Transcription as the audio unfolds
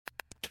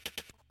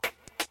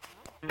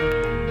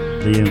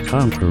The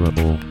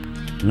Incomparable.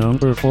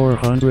 Number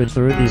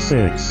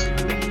 436.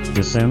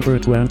 December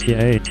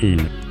 2018.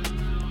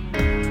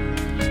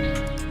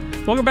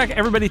 Welcome back,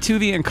 everybody, to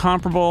The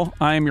Incomparable.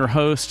 I am your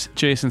host,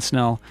 Jason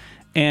Snell.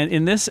 And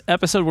in this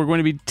episode, we're going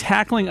to be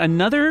tackling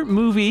another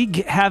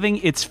movie having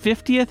its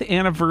 50th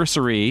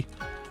anniversary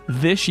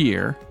this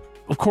year.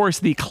 Of course,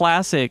 the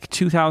classic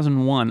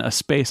 2001 A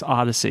Space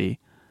Odyssey.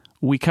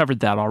 We covered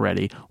that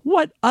already.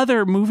 What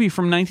other movie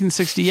from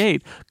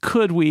 1968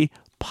 could we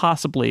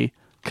possibly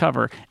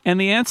cover?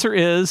 And the answer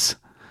is,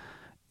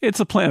 it's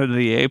a Planet of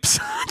the Apes.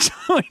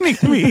 Joining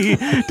me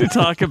to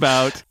talk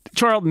about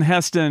Charlton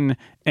Heston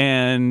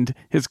and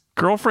his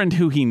girlfriend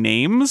who he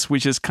names,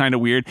 which is kind of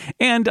weird,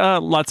 and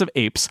lots of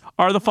apes,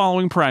 are the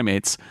following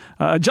primates.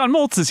 John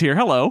Moltz is here.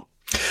 Hello.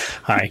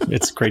 Hi,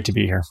 it's great to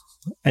be here.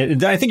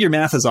 I think your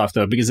math is off,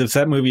 though, because if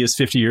that movie is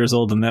 50 years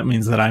old, then that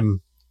means that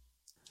I'm...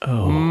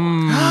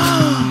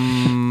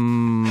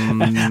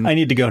 I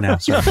need to go now.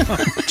 Sorry.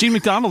 Gene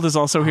McDonald is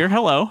also here.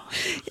 Hello.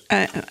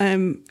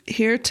 I'm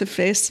here to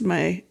face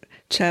my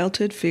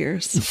childhood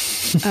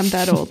fears. I'm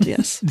that old,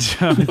 yes.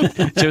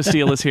 Joe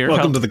Steele is here.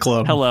 Welcome to the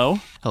club. Hello.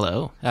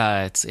 Hello.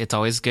 It's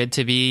always good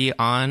to be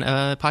on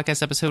a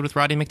podcast episode with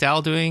Roddy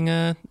McDowell doing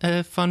a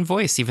fun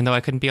voice, even though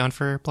I couldn't be on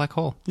for Black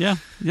Hole. Yeah,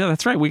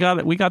 that's right. We got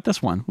it. We got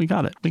this one. We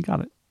got it.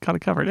 Got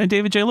it covered. And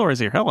David J. Lohr is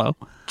here. Hello.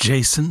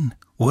 Jason,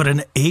 would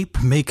an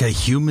ape make a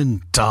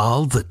human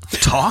doll that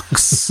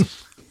talks?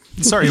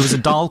 Sorry, it was a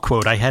doll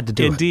quote. I had to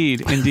do it.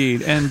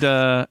 Indeed.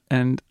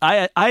 And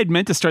I had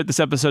meant to start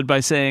this episode by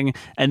saying,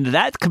 and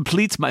that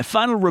completes my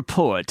final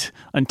report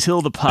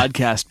until the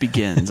podcast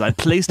begins. I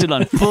placed it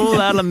on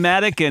full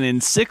automatic, and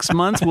in 6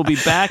 months we'll be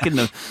back in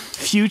the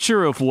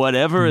future of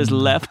whatever is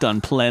left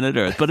on planet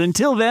Earth. But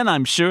until then,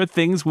 I'm sure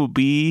things will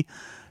be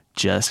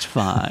just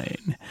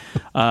fine.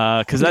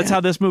 Because that's how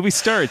this movie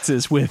starts,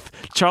 is with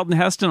Charlton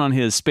Heston on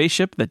his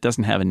spaceship that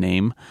doesn't have a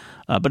name.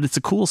 But it's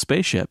a cool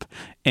spaceship,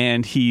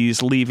 and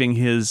he's leaving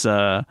his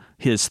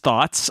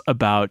thoughts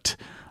about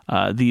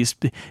these,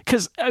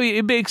 because I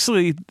mean,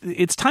 basically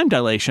it's time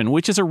dilation,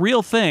 which is a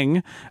real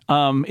thing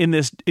in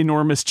this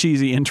enormous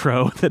cheesy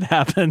intro that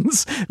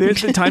happens.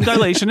 The time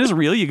dilation is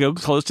real. You go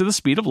close to the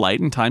speed of light,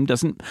 and time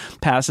doesn't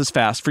pass as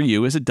fast for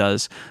you as it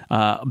does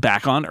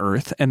back on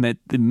Earth, and that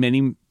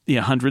many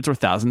hundreds or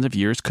thousands of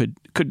years could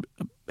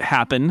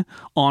happen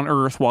on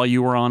Earth while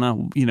you were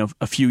on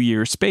a few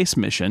year space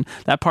mission.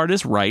 That part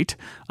is right,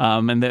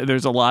 and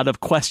there's a lot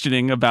of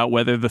questioning about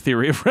whether the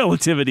theory of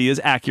relativity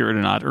is accurate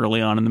or not early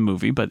on in the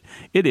movie, but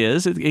it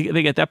is.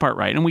 They get that part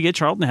right, and we get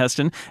Charlton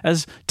Heston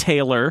as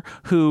Taylor,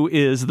 who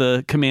is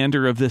the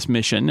commander of this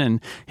mission, and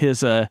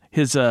his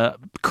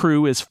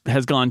crew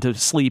has gone to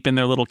sleep in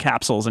their little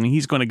capsules, and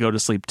he's going to go to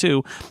sleep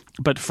too.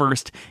 But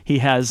first, he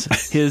has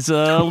his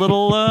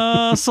little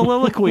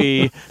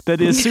soliloquy that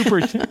is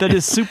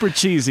super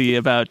cheesy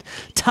about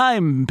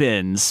time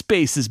bends,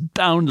 space is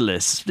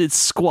boundless, it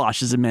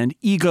squashes a man.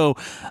 Ego,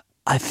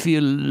 I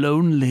feel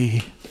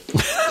lonely.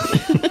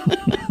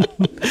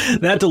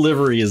 That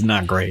delivery is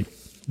not great.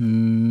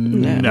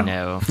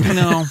 No.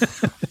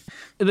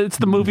 It's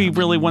the movie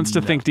really wants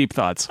to think deep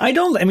thoughts. I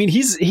mean,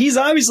 he's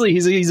obviously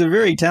he's a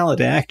very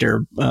talented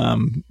actor,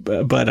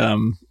 but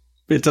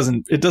it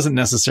doesn't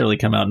necessarily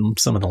come out in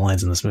some of the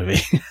lines in this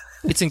movie.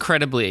 It's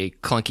incredibly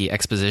clunky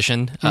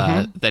exposition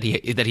that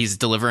he's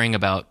delivering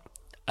about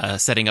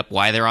setting up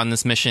why they're on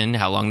this mission,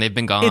 how long they've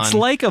been gone. It's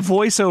like a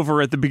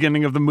voiceover at the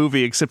beginning of the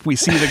movie, except we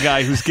see the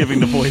guy who's giving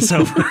the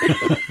voiceover.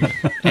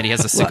 And he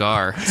has a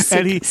cigar.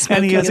 And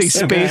he has a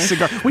space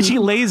cigar, which he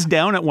lays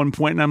down at one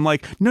point, and I'm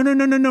like, no,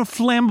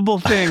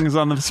 flammable things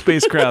on the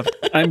spacecraft.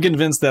 I'm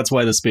convinced that's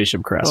why the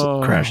spaceship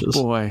crashes.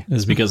 Boy.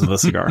 Is because of the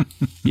cigar.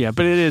 Yeah,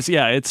 but it is,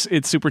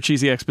 it's super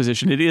cheesy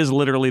exposition. It is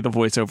literally the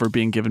voiceover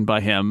being given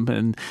by him,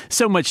 and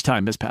so much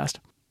time has passed.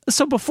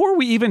 So before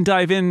we even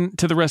dive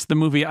into the rest of the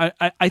movie,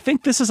 I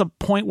think this is a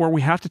point where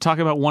we have to talk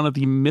about one of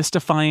the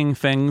mystifying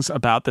things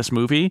about this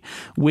movie,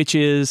 which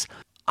is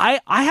I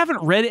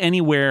haven't read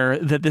anywhere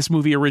that this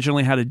movie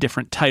originally had a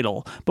different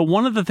title. But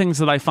one of the things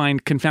that I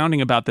find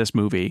confounding about this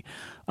movie,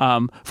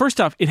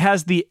 first off, it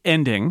has the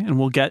ending, and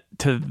we'll get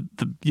to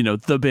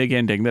the big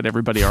ending that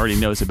everybody already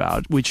knows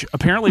about, which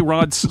apparently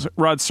Rod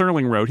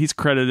Serling wrote. He's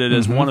credited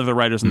as one of the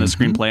writers in the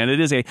screenplay, and it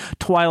is a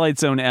Twilight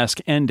Zone-esque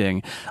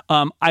ending.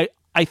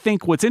 I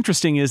think what's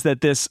interesting is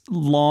that this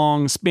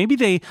maybe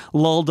they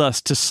lulled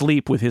us to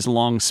sleep with his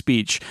long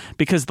speech,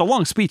 because the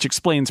long speech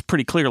explains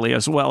pretty clearly,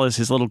 as well as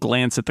his little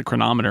glance at the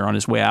chronometer on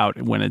his way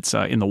out when it's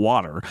in the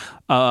water,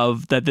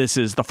 that this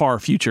is the far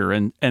future.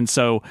 And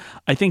so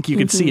I think you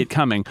can see it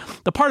coming.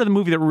 The part of the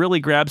movie that really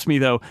grabs me,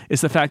 though,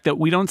 is the fact that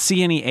we don't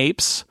see any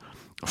apes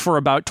for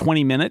about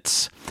 20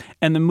 minutes.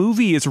 And the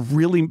movie is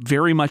really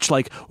very much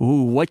like,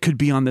 ooh, what could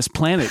be on this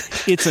planet?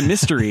 It's a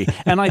mystery.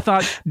 And I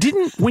thought,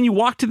 when you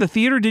walked to the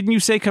theater, didn't you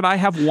say, could I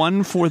have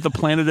one for the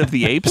Planet of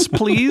the Apes,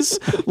 please?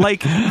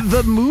 Like,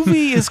 the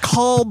movie is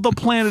called The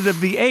Planet of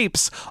the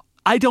Apes.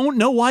 I don't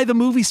know why the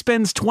movie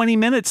spends 20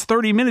 minutes,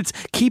 30 minutes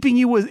keeping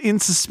you in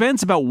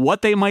suspense about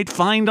what they might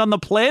find on the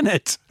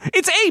planet.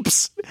 It's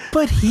apes.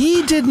 But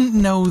he didn't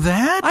know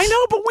that. I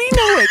know, but we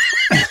know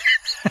it.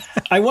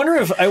 I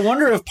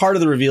wonder if part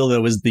of the reveal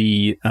though is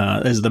the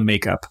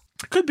makeup.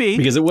 Could be,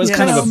 because it was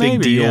kind of a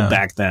big deal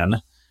back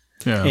then.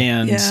 Yeah.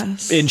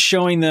 And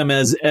showing them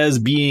as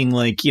being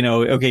like, you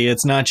know, okay,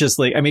 it's not just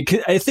like, I mean,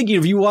 I think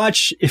if you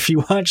watch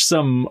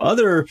some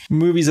other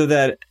movies of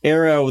that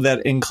era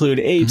that include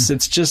apes,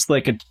 it's just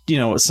like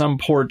some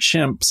poor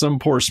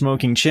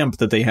smoking chimp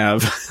that they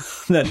have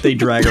that they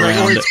drag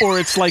around. or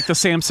it's like the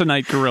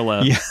Samsonite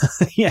gorilla. Yeah.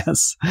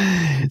 Yes.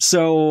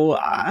 So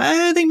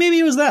I think maybe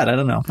it was that. I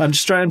don't know. I'm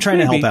trying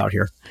to help out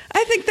here.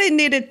 I think they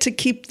needed to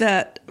keep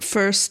that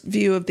first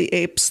view of the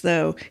apes,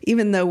 though,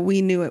 even though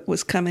we knew it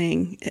was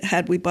coming.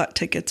 Had we bought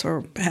tickets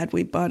or had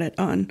we bought it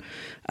on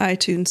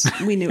iTunes,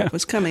 we knew it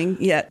was coming.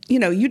 Yet,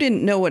 you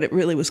didn't know what it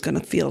really was going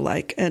to feel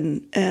like.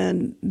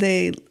 And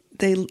they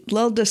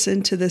lulled us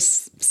into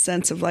this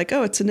sense of like,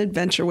 oh, it's an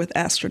adventure with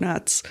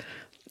astronauts.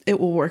 It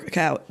will work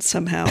out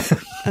somehow.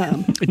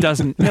 It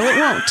doesn't. No, it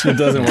won't. It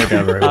doesn't work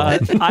out very well.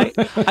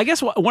 I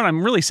guess what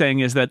I'm really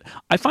saying is that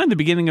I find the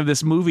beginning of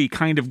this movie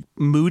kind of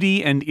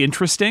moody and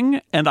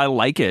interesting, and I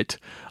like it.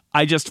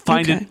 I just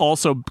find it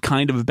also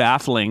kind of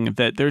baffling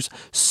that there's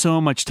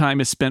so much time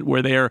is spent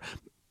where they're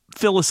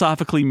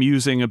philosophically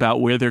musing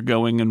about where they're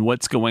going and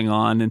what's going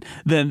on, and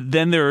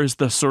then there's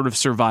the sort of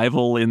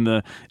survival in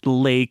the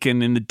lake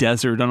and in the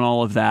desert and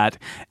all of that.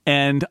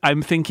 And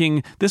I'm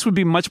thinking this would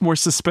be much more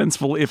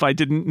suspenseful if I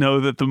didn't know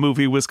that the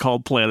movie was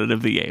called Planet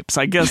of the Apes.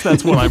 I guess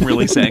that's what I'm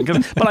really saying.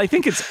 But I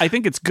think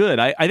it's good.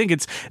 I think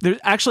it's there's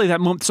actually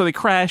that moment. So they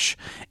crash,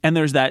 and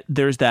there's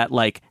that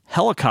like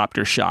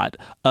helicopter shot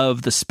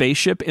of the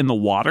spaceship in the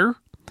water,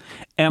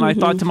 and I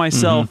thought to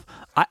myself.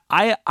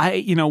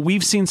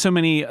 We've seen so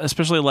many,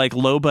 especially like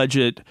low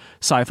budget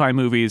sci-fi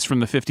movies from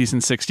the 50s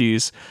and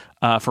 60s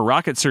for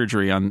rocket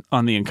surgery on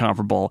The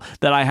Incomparable,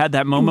 that I had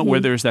that moment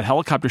where there's that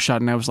helicopter shot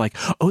and I was like,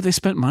 oh, they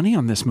spent money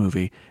on this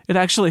movie. It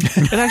actually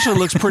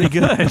looks pretty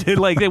good.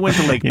 They went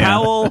to Lake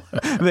Powell.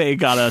 They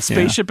got a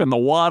spaceship in the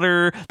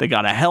water. They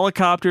got a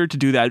helicopter to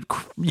do that,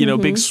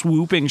 big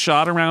swooping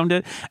shot around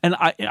it. And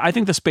I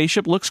think the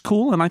spaceship looks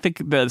cool. And I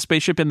think the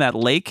spaceship in that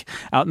lake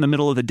out in the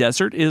middle of the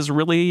desert is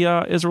really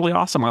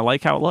awesome. I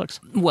like how it looks.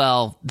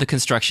 Well, the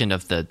construction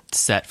of the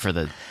set for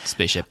the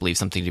spaceship leaves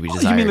something to be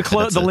desired. You mean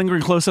the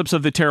lingering close-ups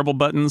of the terrible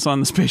buttons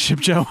on the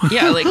spaceship, Joe?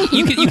 Yeah, like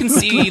you can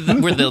see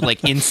where the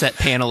like inset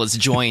panel is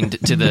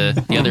joined to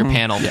the other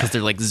panel because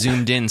they're like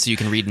zoomed in so you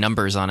can read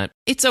numbers on it.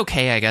 It's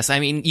okay, I guess. I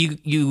mean,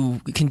 you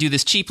can do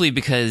this cheaply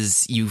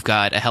because you've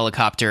got a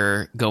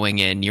helicopter going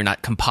in. You're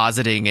not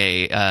compositing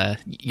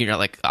you're not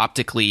like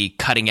optically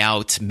cutting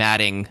out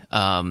matting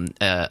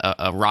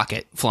a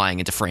rocket flying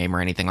into frame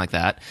or anything like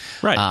that.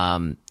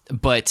 Right.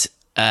 But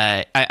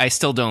I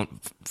still don't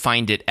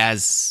find it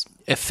as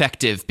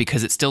effective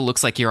because it still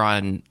looks like you're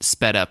on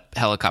sped up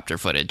helicopter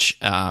footage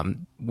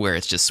where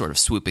it's just sort of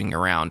swooping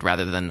around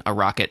rather than a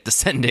rocket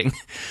descending.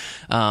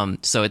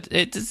 So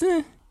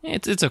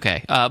it's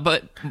okay.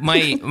 But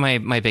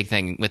my big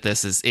thing with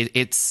this is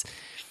it's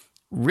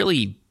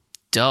really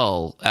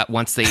dull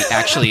once they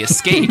actually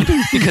escape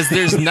because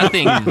there's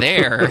nothing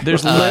there.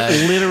 There's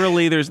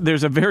literally there is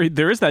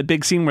that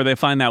big scene where they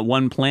find that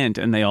one plant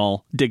and they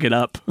all dig it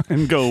up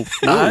and go,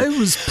 I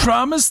was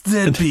promised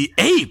there'd be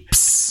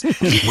apes.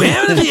 Where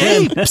are the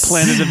apes?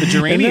 Planet of the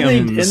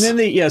geraniums. And then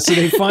they so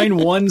they find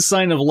one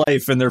sign of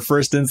life and their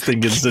first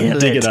instinct is to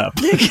dig it up.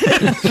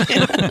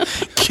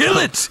 Kill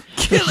it.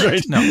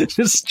 Right. No.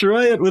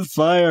 Destroy it with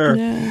fire.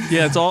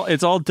 Yeah,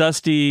 it's all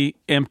dusty,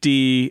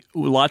 empty,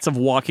 lots of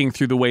walking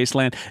through the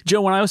wasteland.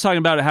 Joe, when I was talking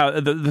about how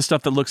the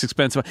stuff that looks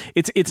expensive,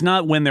 it's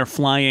not when they're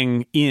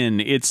flying in.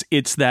 It's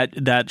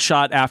that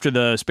shot after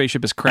the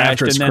spaceship has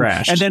crashed,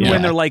 and then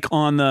when they're like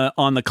on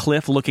the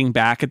cliff looking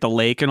back at the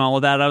lake and all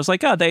of that. I was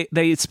like, oh,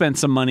 they spent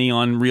some money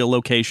on real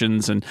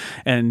locations and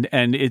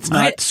it's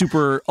not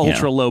super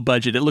ultra low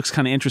budget. It looks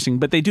kind of interesting,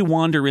 but they do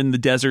wander in the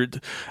desert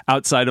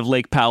outside of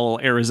Lake Powell,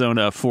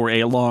 Arizona, for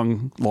a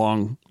long,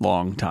 long,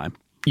 long time.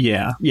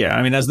 Yeah.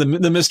 I mean, as the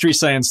Mystery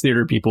Science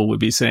Theater people would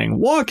be saying,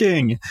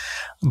 walking.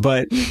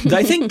 But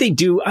I think they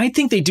do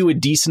a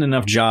decent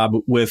enough job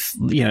with,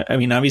 I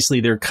mean, obviously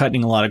they're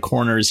cutting a lot of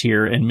corners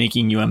here and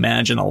making you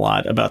imagine a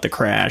lot about the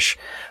crash,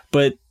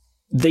 but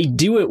they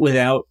do it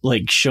without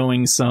like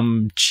showing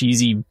some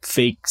cheesy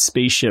fake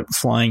spaceship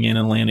flying in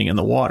and landing in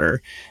the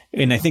water.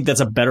 And I think that's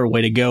a better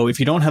way to go if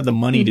you don't have the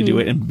money to do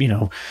it.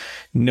 And,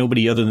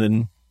 nobody other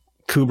than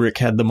Kubrick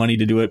had the money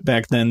to do it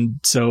back then,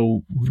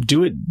 so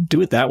do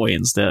it that way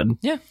instead.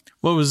 Yeah.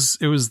 Well,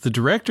 it was the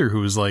director who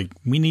was like,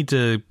 we need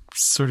to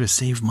sort of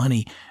save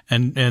money.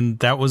 And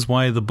that was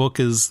why the book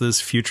is this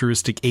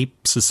futuristic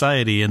ape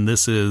society. And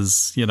this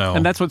is,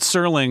 And that's what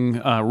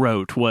Serling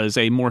wrote, was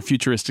a more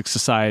futuristic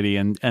society.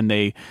 And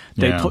they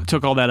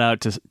took all that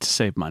out to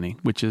save money,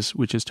 which is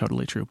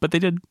totally true. But they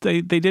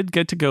did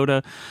get to go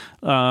to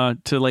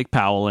Lake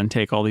Powell and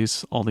take all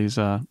these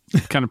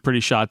kind of pretty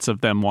shots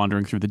of them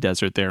wandering through the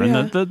desert there.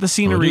 Yeah. And the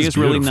scenery is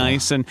really beautiful.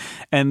 nice.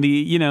 And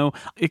the,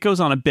 it goes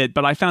on a bit,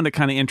 but I found it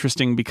kind of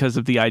interesting because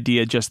of the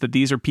idea just that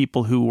these are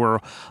people who were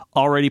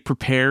already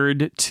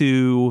prepared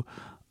to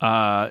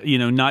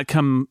not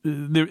come.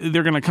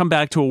 They're going to come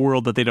back to a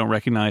world that they don't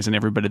recognize, and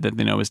everybody that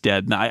they know is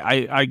dead. And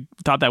I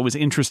thought that was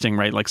interesting,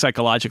 right? Like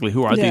psychologically,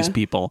 who are these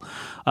people?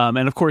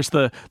 And of course,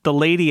 the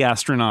lady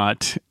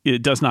astronaut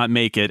does not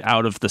make it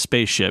out of the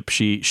spaceship.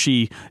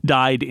 She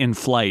died in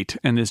flight,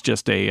 and is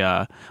just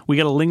we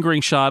get a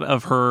lingering shot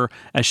of her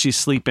as she's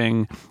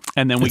sleeping.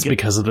 And then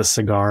because of the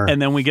cigar.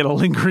 And then we get a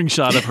lingering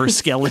shot of her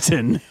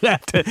skeleton,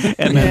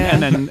 and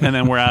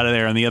then we're out of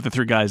there. And the other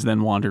three guys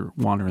then wander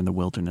in the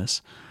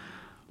wilderness.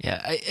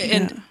 Yeah,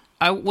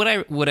 what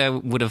I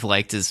would have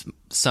liked is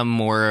some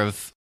more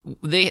of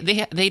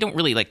they don't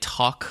really like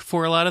talk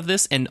for a lot of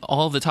this, and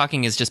all of the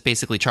talking is just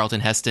basically Charlton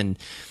Heston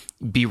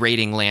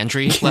berating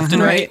Landry left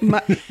and right.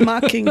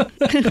 Mocking.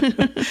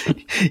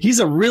 He's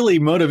a really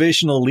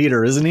motivational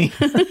leader, isn't he?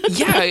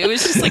 Yeah, it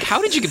was just like,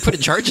 how did you get put in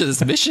charge of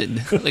this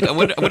mission? Like, I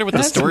wonder what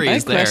the story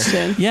is there.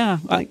 Question. Yeah,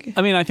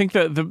 I think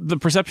the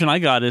perception I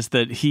got is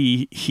that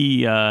he's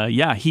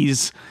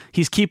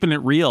keeping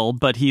it real,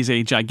 but he's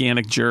a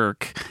gigantic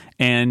jerk.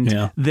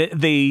 And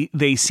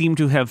they seem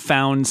to have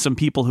found some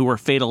people who were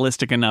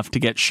fatalistic enough to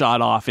get shot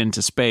off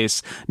into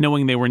space,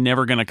 knowing they were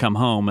never going to come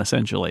home,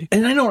 essentially.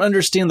 And I don't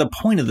understand the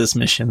point of this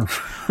mission,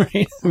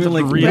 right? I mean,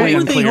 like, really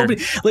what were they unclear. hoping?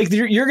 Like,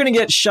 you're going to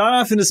get shot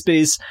off into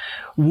space.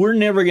 We're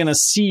never going to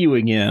see you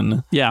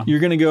again. Yeah. You're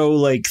going to go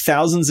like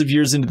thousands of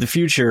years into the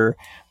future.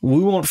 We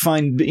won't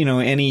find,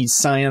 any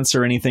science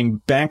or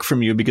anything back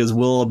from you because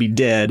we'll all be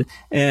dead.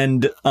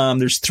 And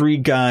there's 3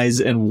 guys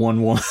and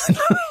one woman.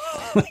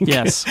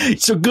 Yes.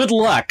 So good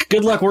luck.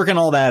 Good luck working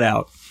all that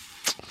out.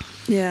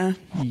 Yeah.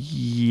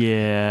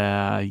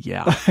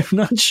 Yeah. I'm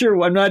not sure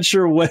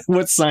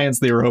what science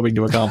they were hoping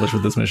to accomplish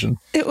with this mission.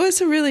 It was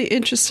a really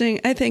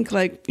interesting, I think, for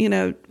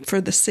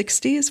the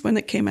 60s when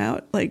it came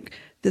out, like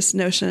this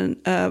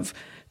notion of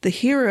the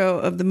hero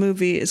of the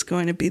movie is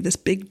going to be this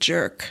big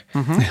jerk,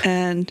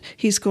 and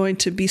he's going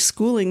to be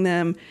schooling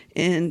them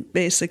in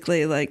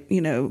basically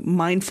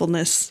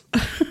mindfulness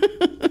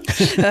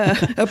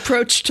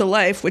approach to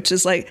life, which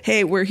is like,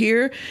 hey, we're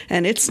here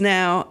and it's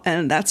now,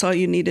 and that's all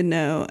you need to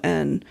know.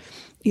 And,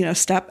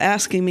 stop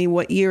asking me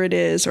what year it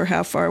is or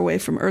how far away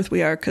from Earth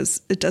we are,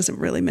 because it doesn't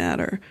really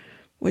matter.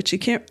 Which you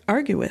can't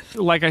argue with.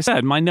 Like I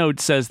said, my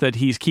note says that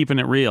he's keeping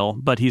it real,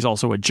 but he's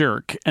also a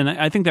jerk, and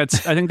I think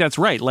that's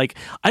right. Like,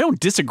 I don't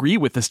disagree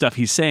with the stuff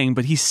he's saying,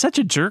 but he's such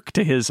a jerk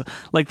to his.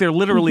 Like, they're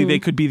literally they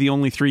could be the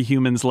only 3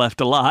 humans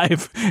left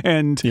alive,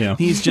 and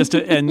he's just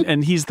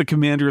and he's the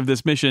commander of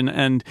this mission,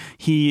 and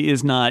he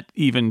is not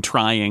even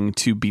trying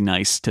to be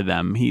nice to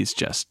them. He's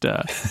just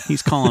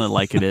he's calling it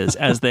like it is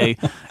as they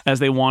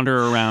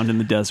wander around in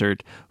the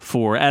desert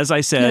for, as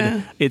I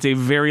said, it's a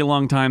very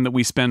long time that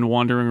we spend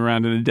wandering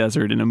around in the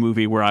desert in a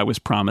movie where I was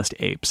promised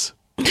apes.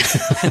 And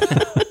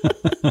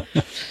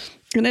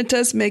it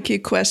does make you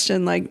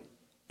question, like,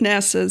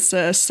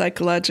 NASA's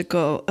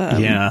psychological,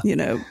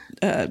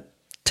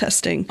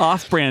 testing.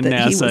 Off-brand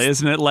NASA,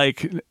 isn't it?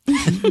 Like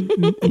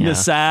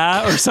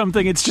NASA or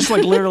something. It's just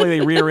like literally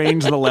they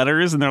rearrange the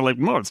letters and they're like,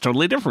 no, it's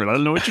totally different. I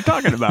don't know what you're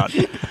talking about.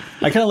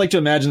 I kind of like to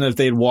imagine that if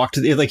they had walked,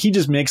 like, he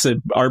just makes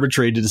an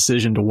arbitrary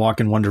decision to walk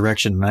in one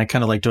direction. And I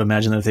kind of like to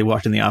imagine that if they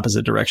walked in the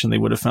opposite direction, they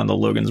would have found the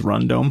Logan's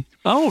Run dome.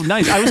 Oh,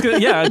 nice. I was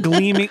gonna,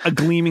 a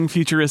gleaming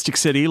futuristic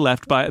city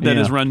that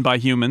is run by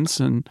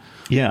humans. And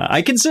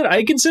I consider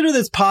that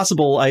it's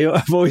possible.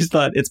 I've always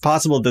thought it's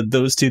possible that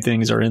those 2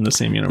 things are in the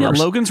same universe.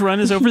 Yeah, Logan's Run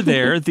is over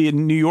there. The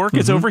New York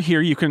is over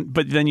here.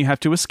 But then you have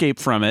to escape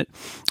from it.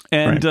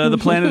 And the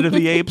planet of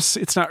the apes,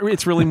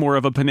 it's really more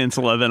of a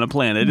peninsula than a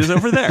planet, is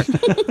over there.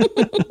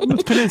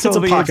 The peninsula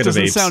of the apes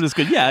doesn't sound as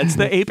good. Yeah, it's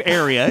the ape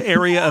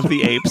area of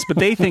the apes, but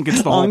they think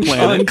it's the whole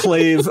planet.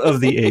 Enclave of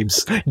the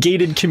apes.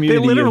 Gated community.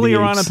 They literally of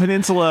the are apes. on a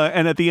peninsula,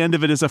 and at the end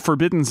of it is a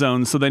forbidden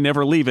zone, so they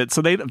never leave it.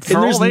 So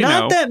there's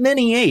not that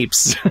many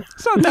apes.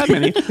 It's not that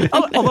many.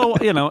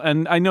 Although,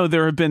 and I know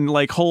there have been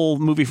like whole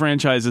movie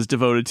franchises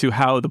devoted to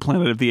how the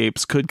Planet of the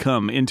Apes could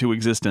come into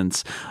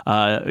existence.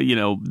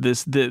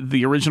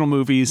 The original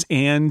movies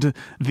and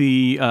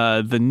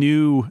the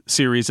new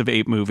series of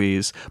ape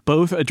movies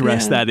both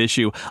address that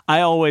issue.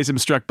 I always am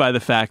struck by the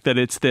fact that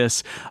it's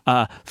this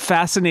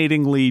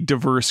fascinatingly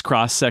diverse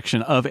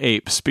cross-section of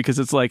apes, because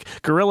it's like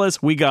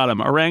gorillas, we got them.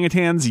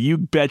 Orangutans, you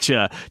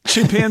betcha.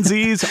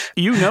 Chimpanzees,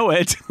 you know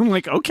it. I'm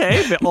like,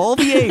 okay, all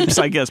the apes,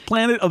 I guess.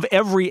 Planet of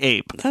every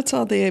ape. That's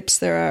all the apes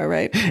there are,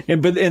 right?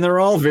 And they're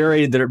all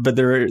varied, but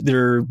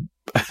they're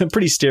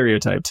pretty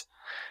stereotyped.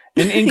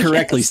 And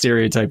incorrectly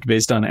stereotyped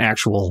based on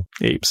actual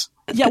apes.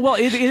 Yeah, well,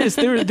 it is.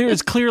 There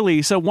is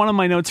clearly. So one of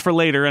my notes for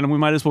later, and we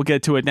might as well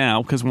get to it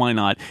now because why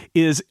not?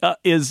 Is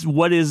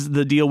what is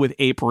the deal with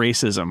ape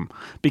racism?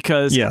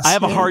 Because I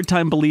have a hard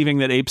time believing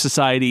that ape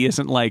society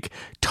isn't like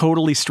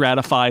totally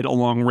stratified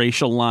along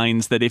racial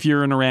lines. That if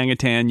you're an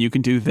orangutan, you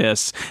can do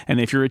this, and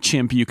if you're a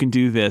chimp, you can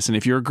do this, and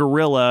if you're a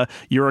gorilla,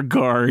 you're a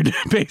guard,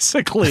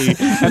 basically,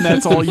 and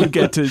that's all you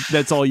get to.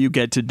 That's all you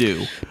get to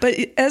do. But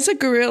as a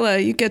gorilla,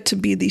 you get to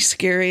be the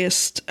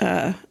scariest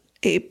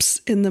apes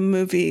in the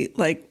movie.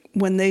 Like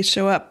when they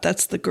show up,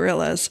 that's the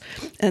gorillas.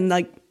 And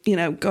like, you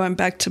know, going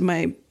back to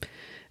my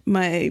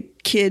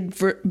kid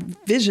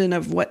vision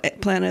of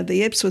what Planet of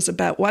the Apes was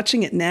about,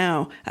 watching it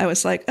now, I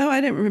was like, oh, I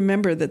didn't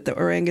remember that the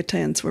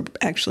orangutans were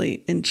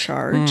actually in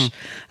charge.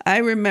 I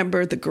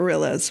remember the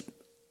gorillas,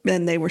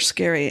 and they were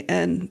scary.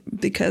 And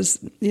because,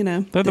 you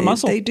know, they're the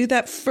muscle. They do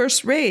that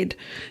first raid,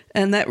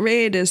 and that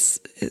raid is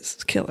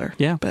killer.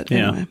 Yeah. But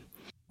anyway.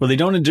 Well, they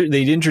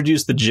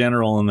introduce the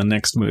general in the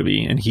next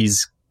movie, and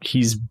he's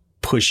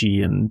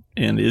pushy and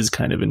is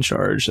kind of in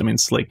charge. I mean,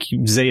 it's like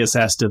Zeus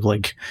has to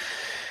like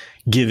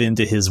give in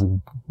to his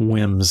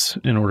whims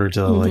in order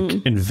to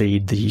like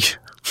invade the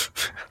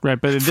right.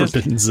 But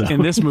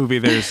in this movie,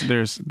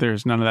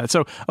 there's none of that.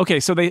 So okay,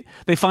 so they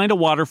find a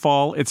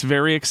waterfall. It's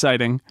very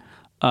exciting.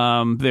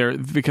 There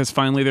because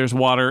finally there's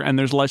water and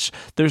there's lush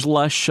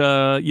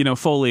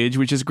foliage,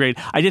 which is great.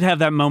 I did have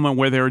that moment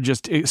where they were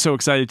just so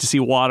excited to see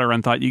water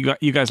and thought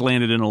you guys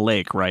landed in a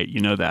lake, right?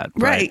 You know that,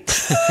 right?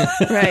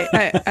 Right.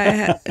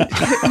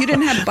 You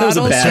didn't have bottles.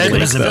 It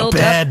was a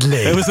bad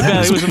lake. It was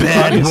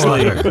bad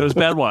water. It was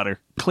bad water.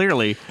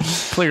 Clearly.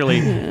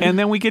 And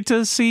then we get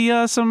to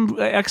see some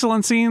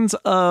excellent scenes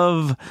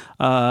of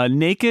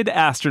naked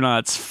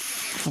astronauts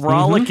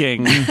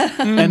frolicking,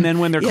 and then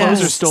when their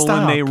clothes are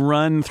stolen, they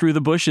run through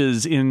the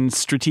bushes in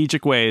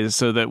strategic ways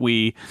so that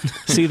we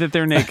see that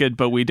they're naked,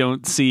 but we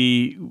don't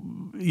see,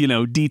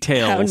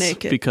 details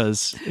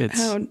because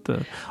it's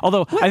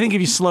although I think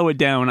if you slow it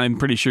down, I'm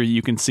pretty sure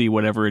you can see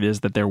whatever it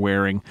is that they're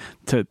wearing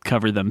to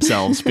cover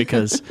themselves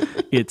because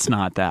it's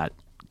not that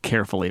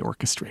carefully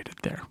orchestrated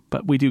there.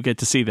 But we do get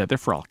to see that they're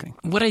frolicking.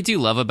 What I do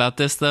love about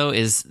this, though,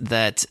 is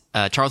that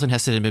Charlton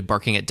Heston had been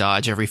barking at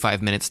Dodge every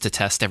 5 minutes to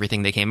test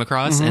everything they came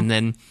across, and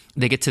then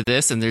they get to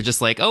this, and they're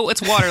just like, "Oh,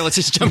 it's water. Let's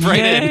just jump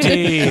right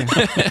in."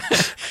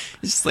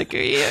 It's just like,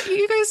 yeah,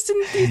 you guys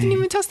didn't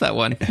even test that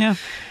one. Yeah,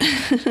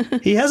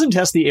 he has them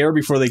test the air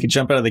before they could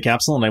jump out of the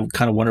capsule, and I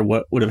kind of wonder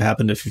what would have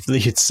happened if they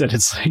had said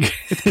it's like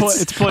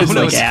it's poison,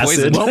 like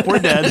acid. Well, we're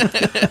dead.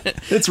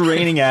 It's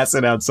raining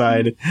acid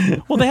outside.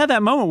 Well, they had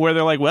that moment where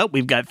they're like, "Well,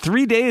 we've got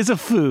 3 days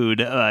of food.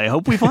 I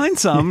hope we find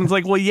some." It's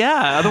like, well,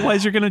 yeah,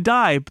 otherwise you're going to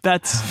die.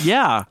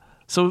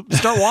 So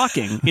start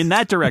walking in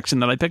that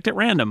direction that I picked at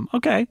random.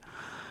 Okay.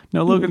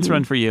 No Logan's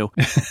Run for you.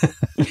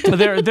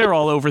 They're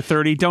all over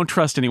 30. Don't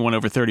trust anyone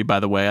over 30, by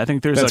the way. I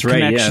think there's a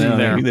connection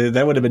there.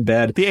 That would have been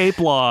bad. The Ape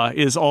Law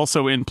is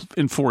also in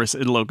force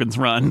in Logan's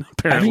Run,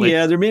 apparently.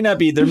 Yeah, there may not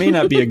be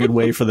a good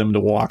way for them to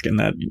walk in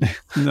that.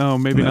 No,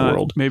 maybe not.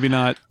 World. Maybe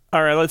not.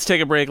 All right, let's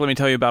take a break. Let me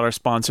tell you about our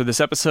sponsor. This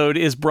episode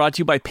is brought to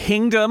you by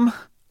Pingdom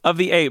of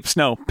the Apes.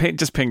 No,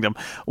 just Pingdom.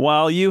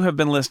 While you have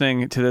been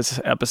listening to this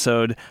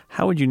episode,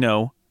 how would you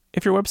know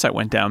if your website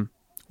went down?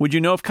 Would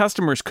you know if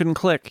customers couldn't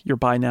click your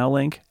buy now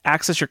link,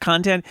 access your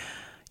content?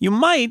 You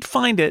might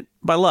find it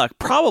by luck.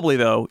 Probably,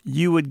 though,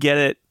 you would get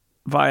it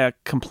via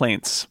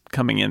complaints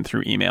coming in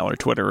through email or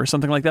Twitter or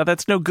something like that.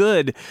 That's no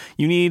good.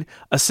 You need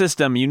a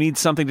system. You need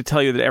something to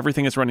tell you that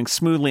everything is running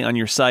smoothly on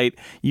your site.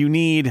 You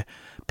need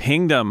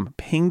Pingdom.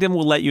 Pingdom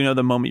will let you know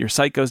the moment your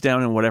site goes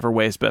down in whatever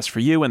way is best for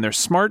you, and they're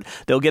smart.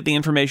 They'll get the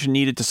information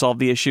needed to solve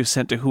the issue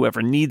sent to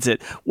whoever needs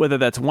it, whether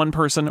that's one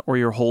person or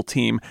your whole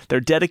team. They're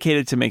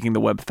dedicated to making the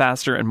web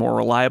faster and more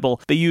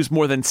reliable. They use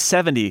more than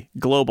 70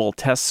 global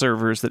test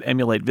servers that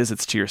emulate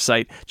visits to your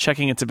site,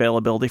 checking its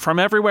availability from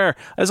everywhere,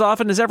 as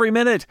often as every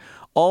minute.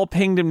 All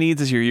Pingdom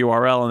needs is your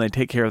URL, and they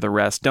take care of the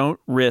rest. Don't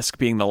risk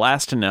being the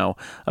last to know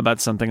about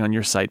something on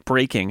your site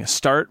breaking.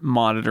 Start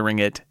monitoring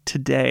it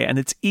today, and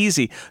it's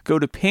easy. Go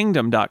to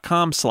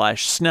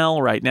pingdom.com/Snell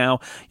right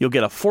now. You'll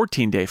get a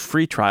 14-day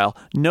free trial,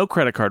 no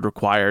credit card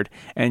required,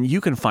 and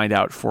you can find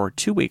out for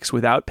 2 weeks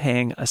without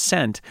paying a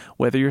cent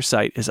whether your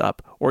site is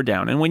up or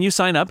down. And when you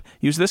sign up,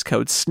 use this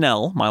code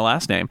SNELL, my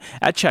last name,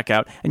 at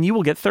checkout, and you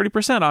will get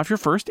 30% off your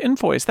first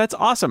invoice. That's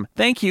awesome.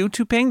 Thank you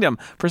to Pingdom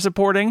for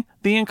supporting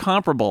the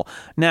incomparable.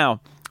 Now,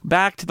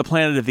 back to the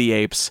Planet of the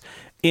Apes,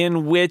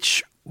 in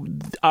which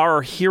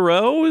our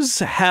heroes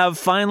have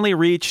finally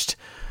reached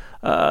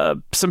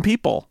some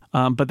people,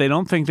 but they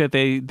don't think that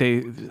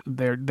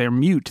they're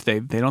mute. They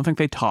don't think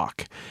they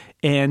talk.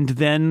 And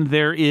then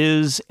there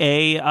is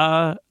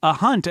a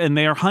hunt, and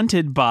they are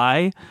hunted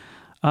by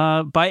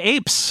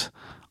apes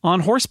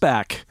on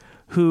horseback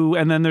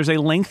and then there's a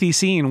lengthy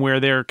scene where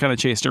they're kind of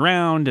chased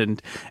around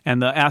and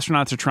the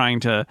astronauts are trying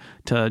to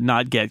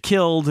not get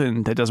killed,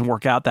 and that doesn't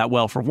work out that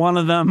well for one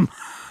of them.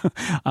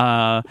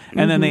 And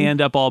then they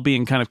end up all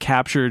being kind of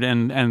captured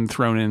and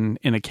thrown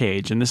in a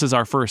cage. And this is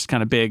our first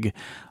kind of big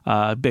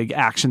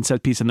action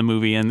set piece in the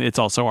movie. And it's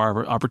also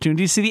our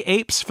opportunity to see the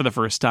apes for the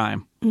first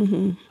time.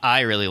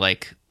 I really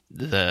like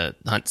the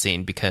hunt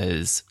scene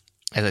because,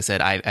 as I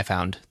said, I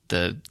found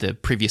the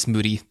previous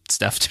moody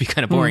stuff to be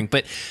kind of boring.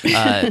 But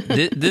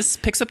this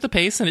picks up the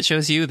pace, and it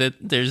shows you that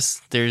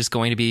there's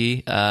going to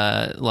be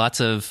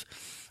lots of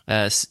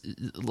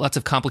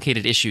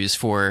complicated issues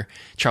for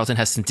Charlton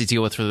Heston to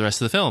deal with for the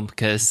rest of the film,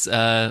 because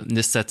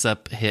this sets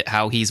up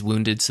how he's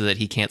wounded so that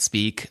he can't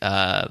speak,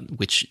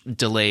 which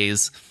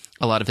delays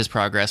a lot of his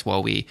progress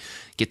while we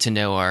get to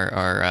know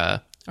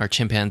our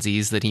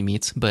chimpanzees that he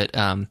meets. But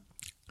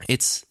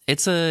it's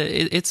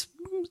the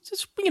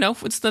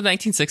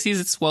 1960s.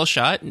 It's well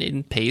shot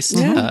and paced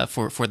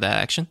for that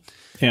action.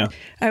 Yeah.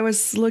 I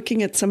was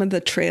looking at some of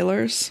the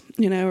trailers,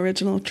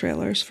 original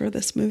trailers for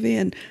this movie.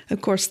 And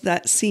of course,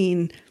 that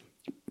scene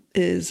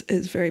is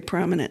very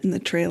prominent in the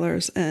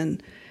trailers.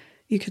 And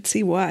you could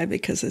see why,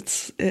 because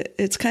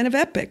it's kind of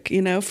epic,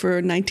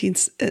 for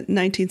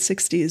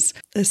 1960s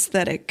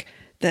aesthetic,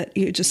 that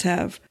you just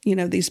have,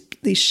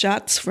 these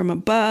shots from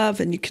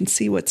above and you can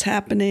see what's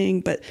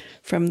happening. But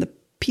from the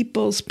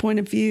people's point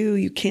of view,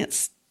 you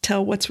can't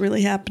tell what's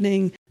really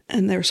happening.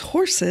 And there's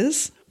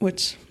horses,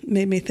 which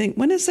made me think,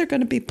 when is there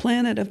going to be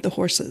Planet of the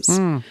Horses?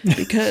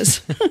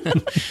 Because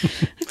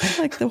I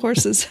feel like the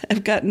horses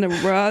have gotten a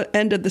raw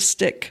end of the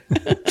stick.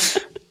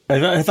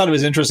 I thought it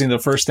was interesting. The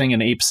first thing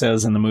an ape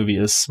says in the movie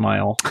is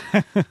smile.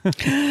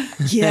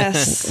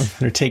 Yes.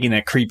 They're taking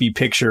that creepy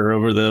picture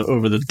over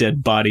the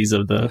dead bodies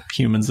of the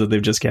humans that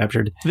they've just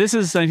captured. This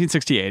is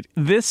 1968.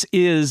 This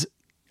is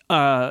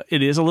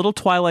it is a little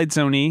Twilight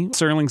Zone-y,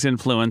 Serling's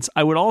influence.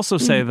 I would also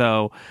say,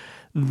 though,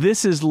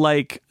 this is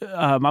like,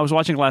 I was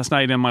watching it last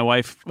night and my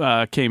wife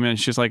came in.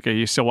 She's like, "Are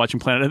you still watching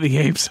Planet of the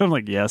Apes?" I'm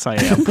like, "Yes, I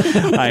am.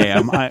 I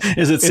am."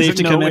 Is it safe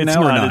to come in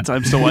now or not?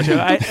 I'm still watching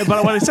it.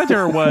 But what I said to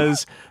her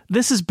was,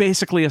 this is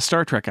basically a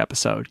Star Trek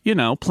episode.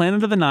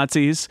 Planet of the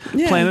Nazis,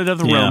 Planet of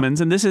the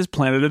Romans, and this is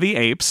Planet of the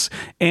Apes.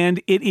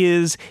 And it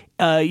is...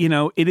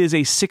 it is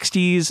a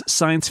 60s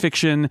science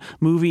fiction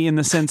movie in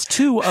the sense,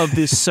 too, of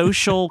this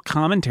social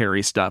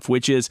commentary stuff,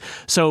 which is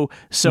so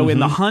in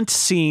the hunt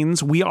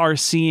scenes, we are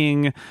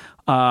seeing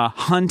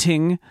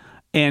hunting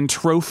and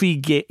trophy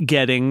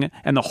getting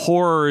and the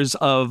horrors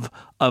of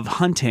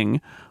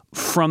hunting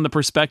from the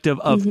perspective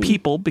of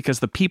people, because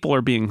the people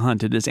are being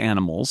hunted as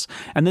animals.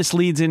 And this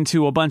leads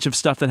into a bunch of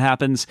stuff that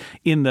happens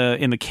in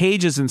the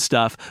cages and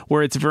stuff,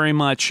 where it's very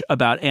much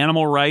about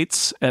animal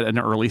rights at an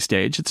early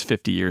stage. It's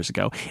 50 years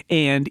ago.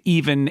 And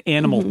even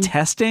animal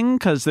testing,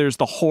 because there's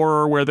the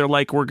horror where they're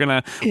like, we're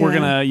gonna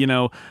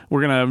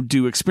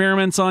do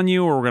experiments on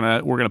you, or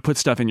we're gonna put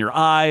stuff in your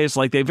eyes.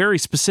 Like, they very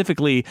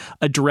specifically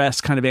address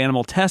kind of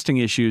animal testing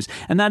issues.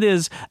 And that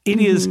is, it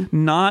is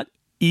not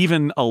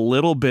even a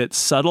little bit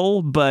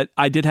subtle, but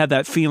I did have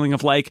that feeling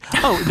of like,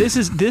 oh, this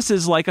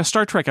is like a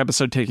Star Trek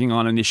episode taking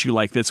on an issue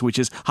like this, which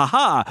is,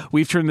 haha,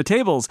 we've turned the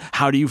tables.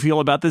 How do you feel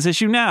about this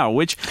issue now?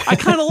 Which I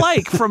kind of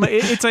like.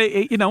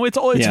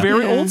 It's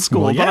very old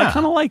school, but I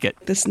kind of like it.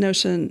 This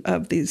notion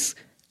of these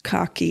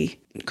cocky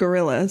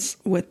gorillas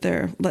with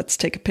their "let's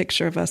take a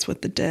picture of us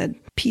with the dead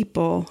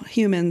people,"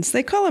 humans,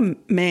 they call them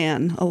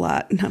man a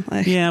lot. And I'm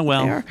like,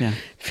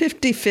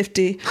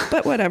 50-50,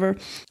 but whatever.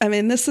 I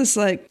mean, this is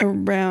like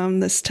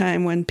around this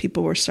time when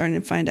people were starting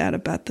to find out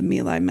about the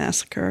My Lai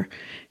massacre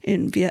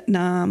in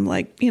Vietnam.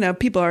 Like,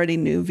 people already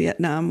knew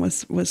Vietnam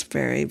was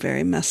very,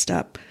 very messed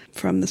up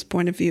from this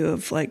point of view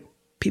of like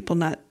people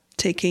not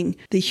taking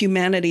the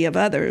humanity of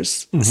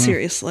others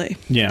seriously.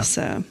 Yeah.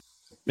 So.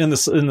 In the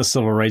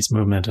civil rights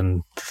movement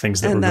and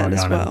things that were going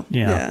on. Well.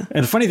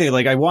 And the funny thing,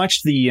 like, I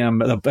watched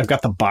I've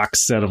got the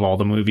box set of all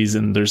the movies,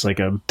 and there's like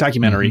a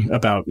documentary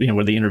about,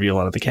 where they interview a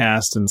lot of the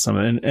cast and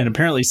and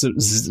apparently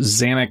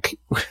Zanuck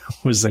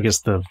was, I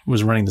guess,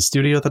 was running the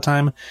studio at the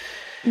time.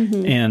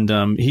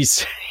 And he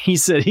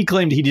said he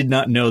claimed he did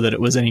not know that it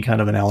was any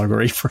kind of an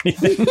allegory for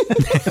anything.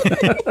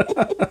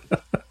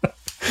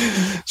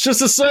 It's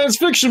just a science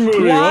fiction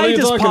movie. Why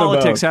does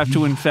politics have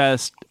to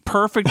infest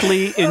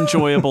perfectly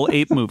enjoyable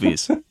ape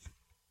movies?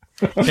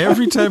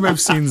 Every time I've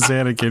seen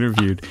Zanuck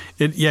interviewed,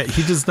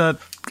 he does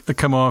not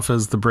come off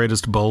as the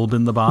brightest bulb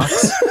in the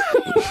box.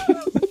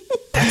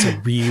 That's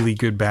a really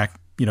good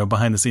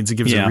behind the scenes. It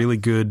gives a really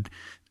good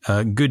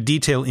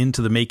detail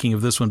into the making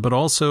of this one, but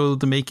also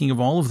the making of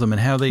all of them, and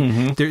how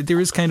they there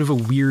is kind of a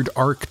weird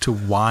arc to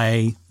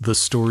why the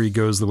story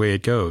goes the way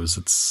it goes.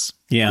 It's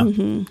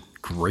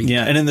great.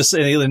 Yeah,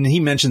 and he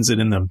mentions it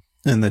in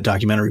the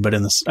documentary, but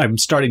I'm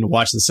starting to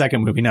watch the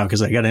second movie now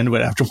because I got into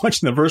it after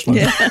watching the first one.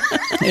 Yeah.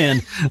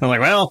 And I'm like,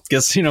 well,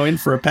 guess in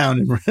for a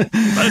pound.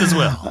 Might as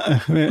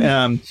well.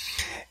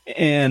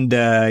 And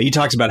he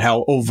talks about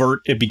how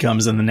overt it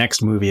becomes in the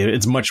next movie.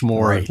 It's much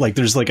more like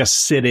there's like a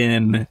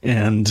sit-in,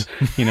 and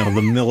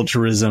the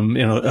militarism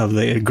of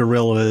the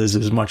guerrillas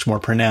is much more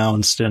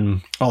pronounced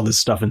and all this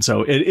stuff. And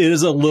so it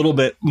is a little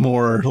bit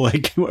more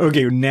like,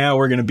 okay, now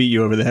we're going to beat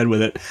you over the head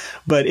with it.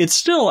 But it's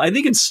still, I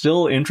think it's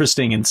still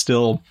interesting and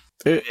still,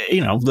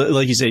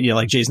 like you said,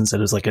 like Jason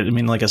said, it's like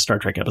a Star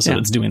Trek episode.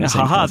 It's doing the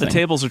same kind of thing. The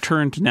tables are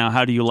turned now.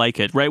 How do you like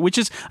it? Right. Which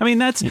is,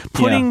 that's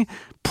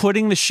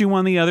putting the shoe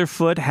on the other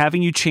foot,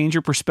 having you change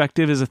your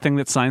perspective is a thing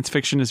that science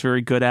fiction is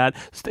very good at.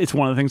 It's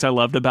one of the things I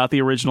loved about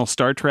the original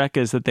Star Trek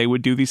is that they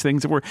would do these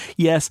things that were,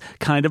 yes,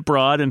 kind of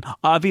broad and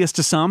obvious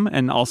to some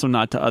and also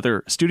not to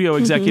other studio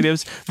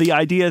executives. The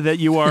idea that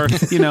you are,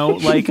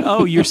 like,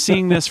 oh, you're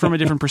seeing this from a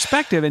different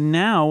perspective. And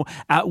now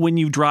when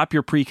you drop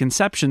your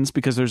preconceptions,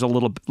 because there's a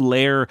little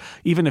layer,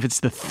 even if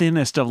it's the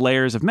thinnest of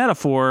layers of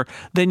metaphor,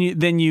 then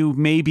you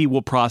maybe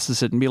will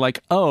process it and be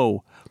like,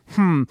 oh,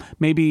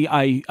 maybe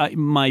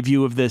my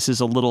view of this is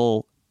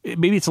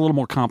maybe it's a little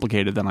more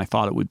complicated than I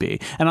thought it would be.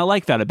 And I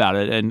like that about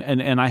it.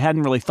 And I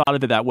hadn't really thought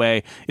of it that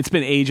way. It's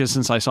been ages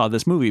since I saw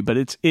this movie, but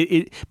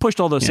it pushed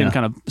all those same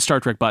kind of Star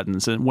Trek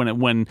buttons. And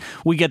when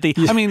we get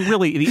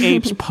really the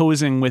apes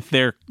posing with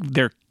their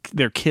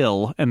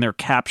kill and their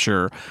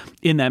capture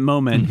in that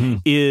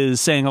moment is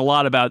saying a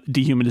lot about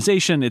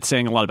dehumanization. It's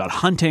saying a lot about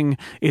hunting.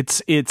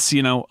 It's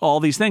all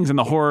these things. And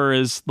the horror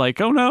is like,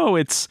 oh no,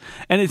 it's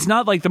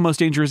not like the most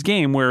dangerous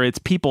game where it's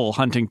people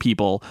hunting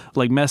people,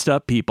 like messed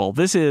up people.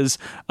 This is,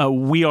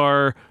 we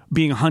are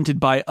being hunted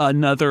by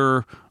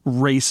another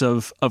race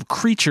of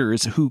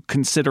creatures who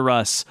consider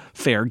us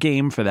fair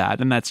game for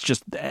that. And that's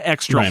just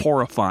extra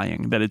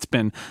horrifying that it's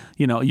been,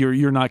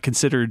 you're not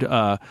considered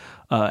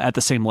at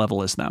the same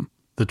level as them.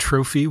 The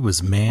trophy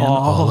was man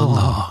all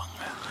along.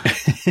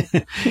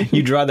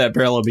 You draw that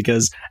parallel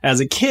because as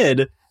a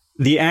kid,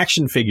 the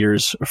action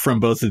figures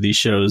from both of these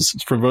shows,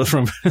 from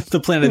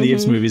the Planet of the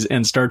Apes movies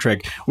and Star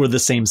Trek, were the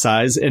same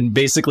size and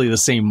basically the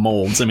same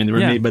molds. I mean, they were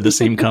made by the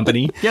same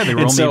company. They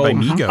were all made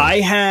by Mego. I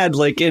had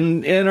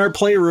in our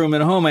playroom at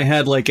home, I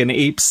had like an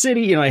ape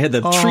city. I had the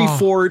tree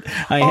fort.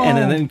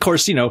 And then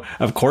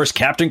of course,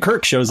 Captain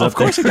Kirk shows up. Of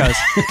course he does.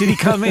 Did he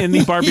come in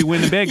the Barbie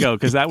Winnebago?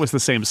 Because that was the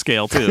same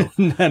scale too.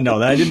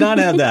 No, I did not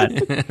have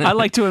that. I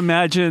like to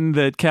imagine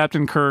that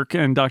Captain Kirk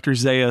and Dr.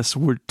 Zaius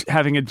were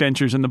having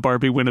adventures in the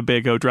Barbie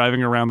Winnebago, driving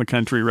around the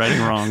country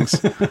righting wrongs.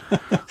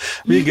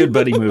 Be a good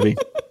buddy movie.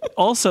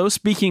 Also,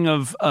 speaking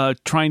of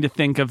trying to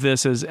think of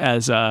this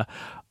as an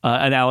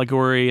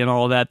allegory and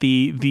all of that,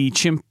 the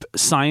chimp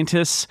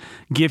scientists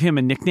give him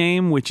a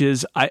nickname, which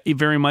is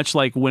very much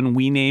like when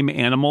we name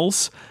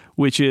animals,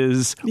 which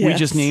is we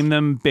just name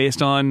them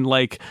based on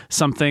like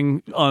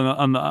something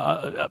on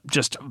the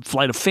just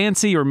flight of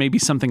fancy or maybe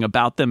something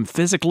about them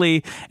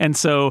physically. And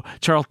so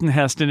Charlton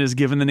Heston is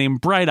given the name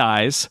Bright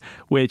Eyes,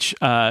 which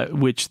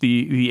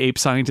the ape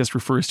scientist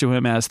refers to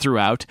him as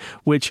throughout,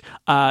 which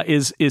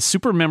is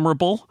super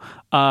memorable.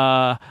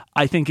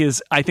 I think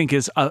is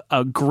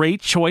a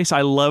great choice.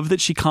 I love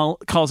that she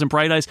calls him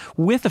Bright Eyes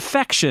with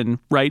affection,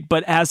 right?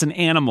 But as an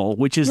animal,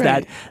 which is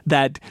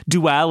that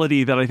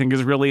duality that I think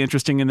is really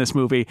interesting in this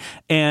movie.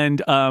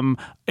 And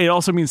it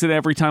also means that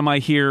every time I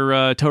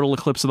hear Total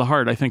Eclipse of the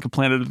Heart, I think of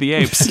Planet of the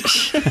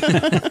Apes.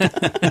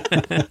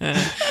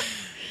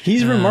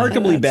 He's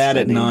remarkably bad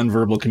at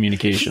nonverbal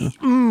communication.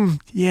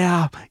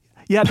 Yeah.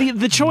 Yeah,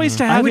 the choice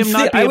to have him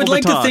not be able to talk. I would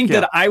like to think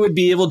that I would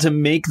be able to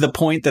make the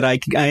point that I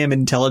am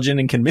intelligent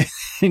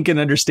and can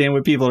understand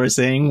what people are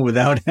saying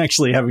without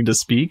actually having to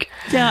speak.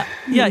 Yeah,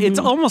 it's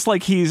almost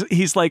like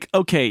he's like,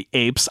 okay,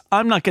 apes,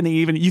 I'm not going to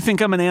even. You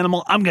think I'm an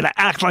animal? I'm going to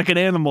act like an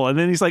animal, and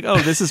then he's like, oh,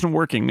 this isn't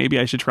working. Maybe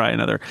I should try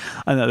another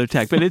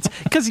tech. But it's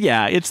because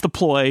it's the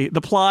ploy. The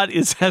plot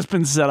has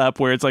been set up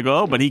where it's like,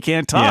 oh, but he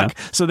can't talk,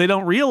 so they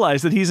don't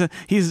realize that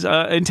he's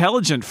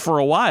intelligent for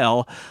a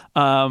while.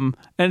 And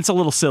it's a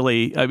little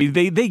silly. I mean,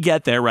 they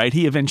get there, right?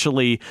 He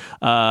eventually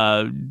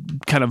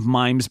kind of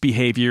mimes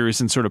behaviors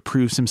and sort of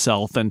proves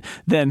himself, and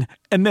then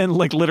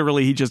like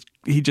literally he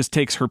just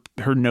takes her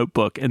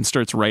notebook and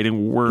starts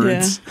writing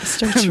words.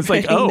 It's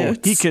like, oh,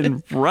 notes. He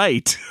can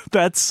write.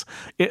 That's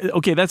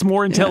okay. That's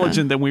more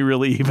intelligent than we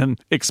really even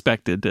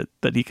expected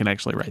that he can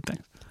actually write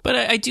things. But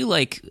I do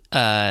like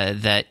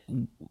that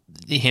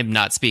him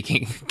not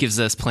speaking gives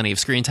us plenty of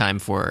screen time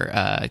for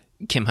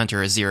Kim Hunter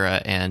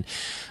Azira and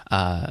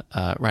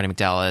Roddy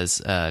McDowall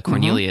as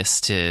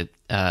Cornelius to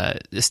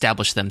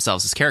establish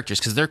themselves as characters,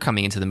 because they're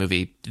coming into the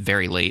movie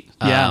very late.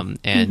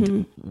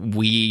 And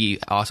we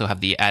also have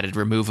the added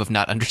remove of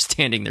not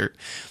understanding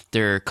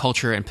their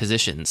culture and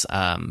positions.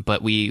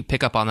 But we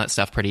pick up on that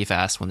stuff pretty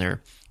fast when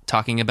they're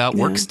talking about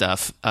work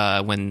stuff,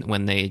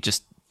 when they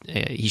just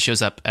he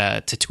shows up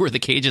to tour the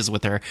cages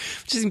with her,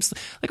 which seems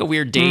like a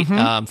weird date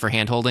for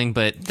hand-holding,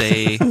 but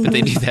they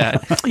do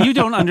that. You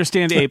don't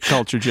understand ape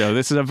culture, Joe.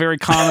 This is a very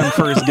common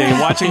first day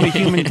watching the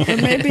human. Or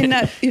maybe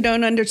not. You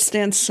don't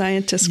understand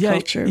scientist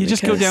culture. You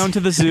just go down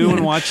to the zoo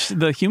and watch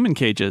the human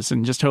cages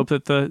and just hope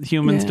that the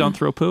humans don't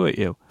throw poo at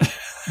you.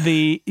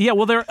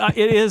 there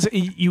it is.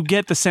 You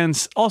get the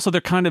sense. Also,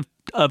 they're kind of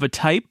a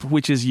type,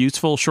 which is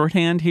useful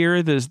shorthand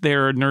here.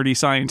 They're nerdy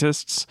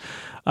scientists,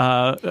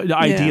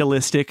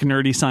 idealistic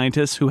nerdy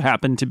scientists who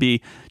happen to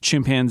be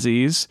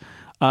chimpanzees,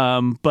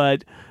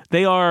 but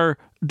they're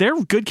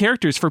good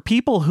characters for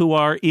people who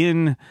are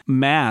in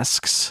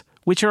masks,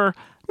 which are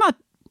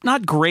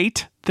not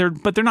great.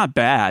 But they're not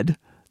bad.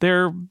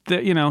 The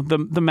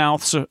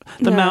mouths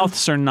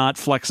are not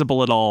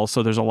flexible at all,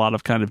 so there's a lot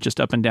of kind of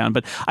just up and down.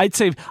 But I'd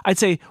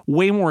say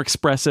way more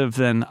expressive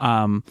than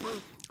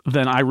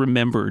I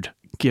remembered,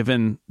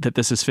 given that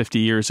this is 50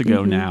 years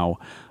ago now.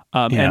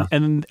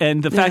 And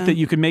the fact that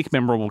you can make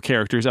memorable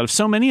characters out of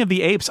so many of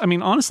the apes. I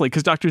mean, honestly,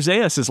 because Dr.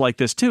 Zaius is like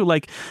this too.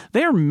 Like,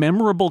 they are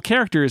memorable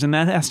characters, and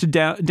that has to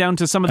down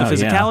to some of the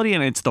physicality,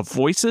 and it's the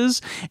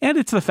voices, and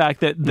it's the fact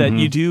that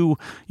they do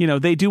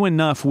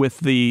enough with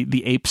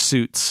the ape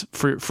suits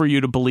for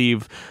you to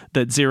believe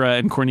that Zira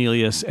and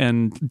Cornelius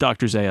and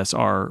Dr. Zaius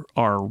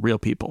are real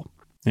people.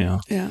 Yeah.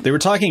 They were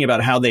talking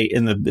about how they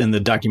in the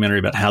documentary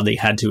about how they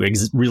had to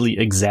really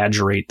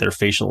exaggerate their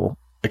facial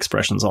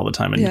expressions all the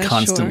time and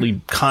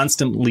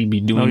constantly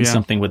be doing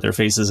something with their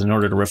faces in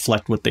order to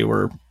reflect what they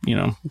were,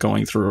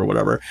 going through or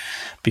whatever,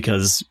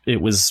 because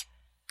it was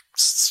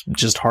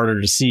just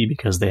harder to see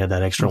because they had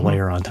that extra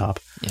layer on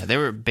top. Yeah, they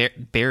were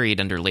buried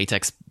under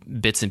latex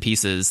bits and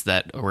pieces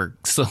that were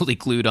slowly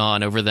glued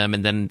on over them,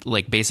 and then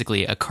like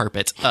basically a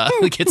carpet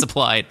gets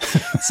applied.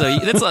 So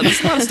that's a lot of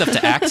stuff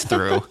to act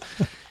through.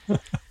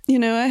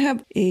 I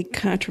have a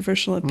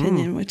controversial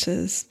opinion, which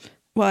is,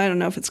 well, I don't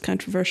know if it's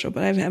controversial,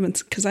 but I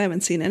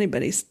haven't seen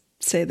anybody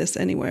say this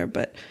anywhere,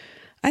 but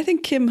I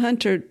think Kim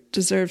Hunter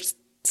deserves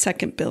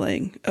second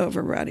billing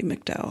over Roddy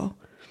McDowall.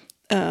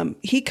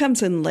 He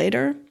comes in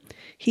later.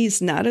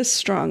 He's not as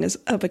strong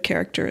of a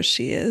character as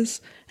she is,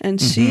 and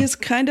she is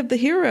kind of the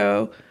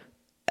hero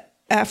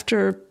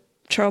after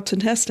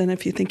Charlton Heston,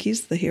 if you think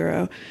he's the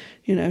hero.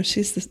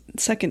 She's the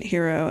second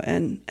hero,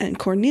 and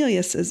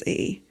Cornelius is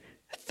a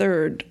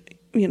third,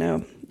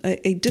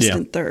 a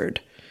distant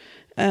third.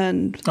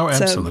 And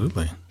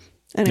absolutely.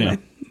 Anyway,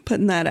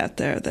 putting that out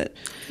there, that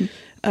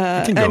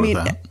I can go with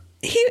that.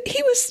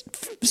 He was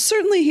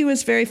certainly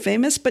very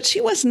famous, but she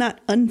was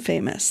not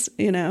unfamous,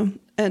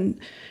 and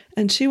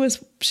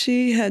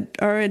she had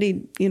already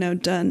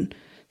done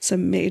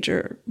some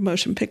major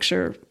motion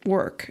picture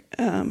work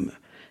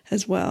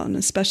as well, and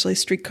especially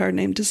Streetcar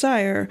Named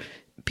Desire,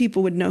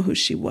 people would know who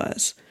she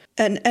was.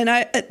 And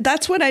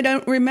that's what I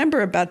don't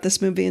remember about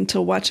this movie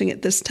until watching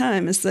it this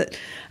time, is that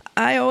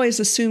I always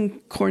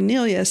assumed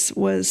Cornelius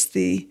was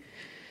the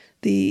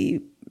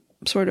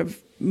sort of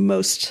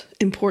most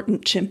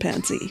important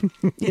chimpanzee,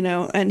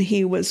 and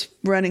he was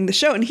running the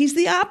show, and he's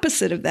the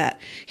opposite of that.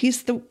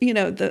 He's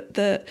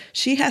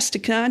she has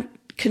to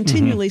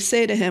continually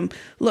say to him,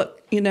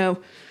 look,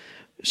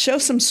 show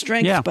some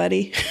strength,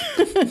 buddy.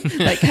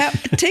 Like,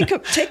 take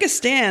a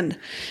stand.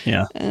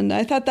 Yeah. And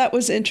I thought that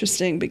was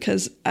interesting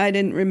because I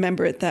didn't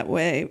remember it that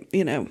way,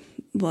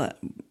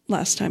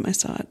 last time I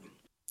saw it.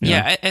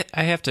 Yeah,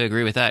 I have to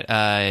agree with that.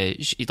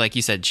 Like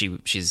you said, she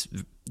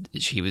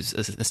was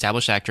an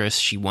established actress.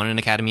 She won an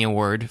Academy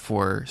Award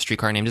for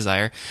Streetcar Named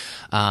Desire.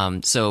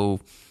 So,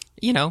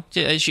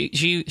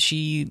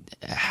 she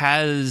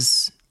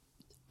has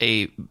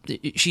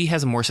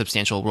a more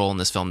substantial role in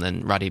this film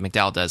than Roddy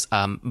McDowall does.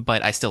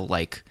 But I still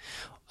like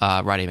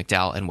Roddy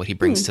McDowall and what he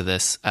brings to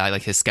this. I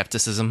like his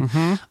skepticism.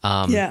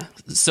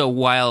 So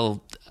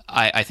while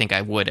I think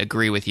I would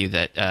agree with you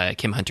that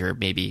Kim Hunter,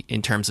 maybe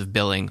in terms of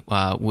billing,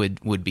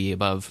 would be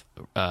above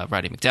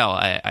Roddy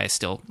McDowall, I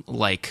still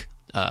like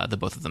the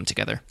both of them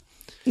together.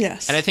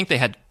 Yes, and I think they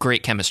had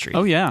great chemistry.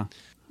 Oh yeah,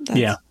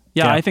 yeah.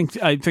 I think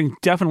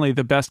definitely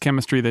the best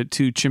chemistry that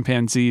two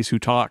chimpanzees who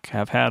talk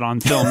have had on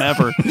film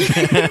ever.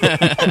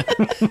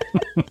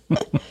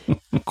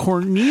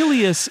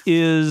 Cornelius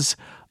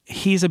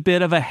he's a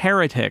bit of a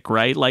heretic,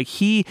 right? Like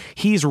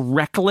he's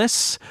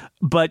reckless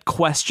but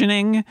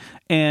questioning,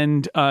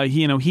 and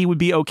he would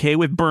be okay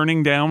with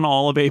burning down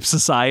all of ape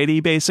society.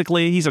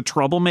 Basically, he's a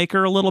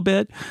troublemaker a little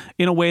bit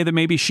in a way that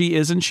maybe she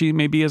isn't. She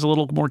maybe is a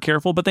little more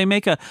careful, but I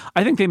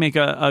think they make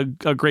a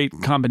great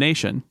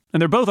combination,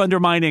 and they're both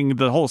undermining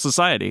the whole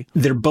society.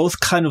 They're both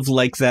kind of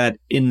like that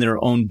in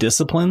their own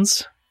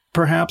disciplines,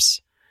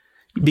 perhaps.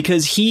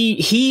 Because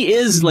he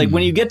is like,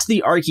 when you get to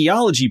the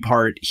archaeology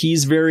part,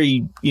 he's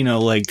very,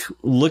 like,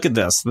 look at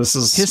this. This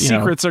is his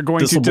secrets are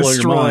going to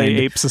destroy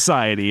ape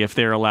society if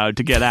they're allowed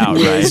to get out.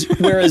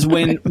 Whereas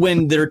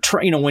when they're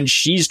when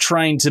she's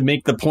trying to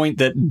make the point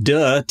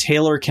that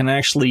Taylor can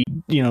actually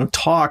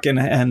talk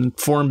and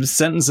form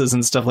sentences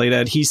and stuff like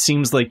that, he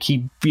seems like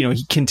he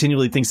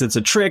continually thinks it's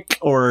a trick,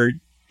 or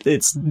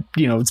it's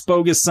it's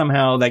bogus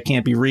somehow, that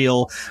can't be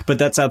real, but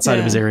that's outside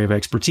of his area of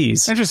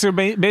expertise. Interesting.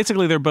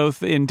 Basically, they're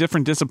both in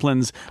different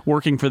disciplines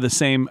working toward the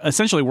same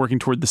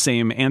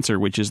answer,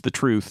 which is the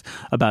truth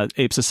about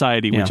ape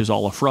society, which is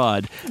all a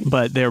fraud,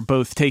 but they're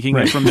both taking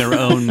it from their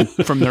own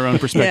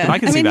perspective. I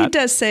can see that. He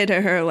does say to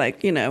her,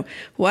 like,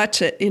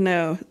 watch it,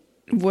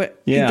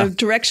 the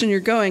direction you're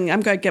going,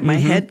 I'm going to get my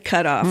head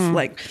cut off.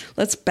 Like,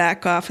 let's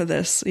back off of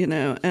this,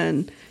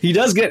 and he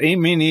does get. I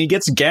mean, he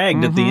gets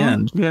gagged at the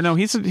end. Yeah, no,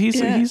 he's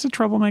a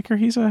troublemaker.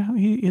 He's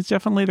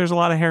definitely, there's a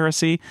lot of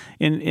heresy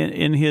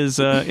in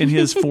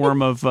his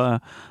form of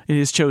in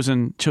his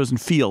chosen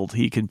field.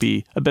 He could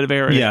be a bit of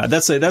heresy. Yeah,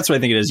 that's what I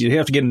think it is. You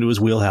have to get into his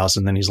wheelhouse,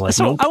 and then he's like,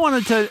 so nope. I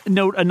wanted to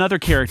note another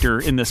character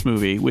in this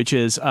movie, which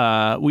is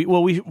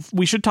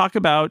we should talk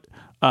about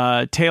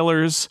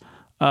Taylor's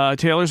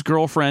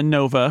girlfriend,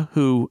 Nova,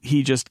 who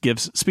he just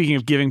gives, speaking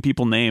of giving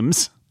people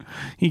names,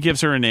 he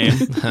gives her a name.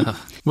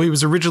 Well, he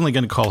was originally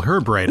going to call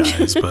her Bright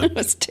Eyes, but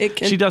was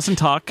taken. She doesn't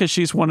talk because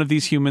she's one of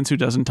these humans who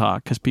doesn't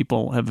talk because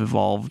people have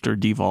evolved or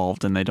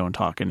devolved and they don't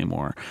talk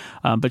anymore.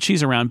 But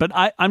she's around. But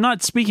I'm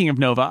not speaking of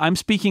Nova. I'm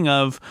speaking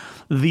of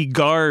the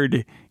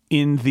guard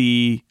in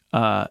the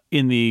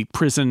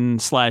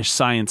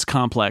prison/science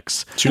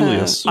complex.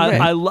 Julius.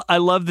 I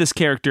love this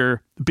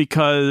character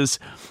because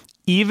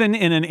even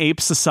in an ape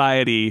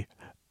society,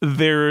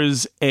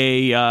 there's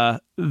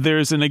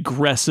an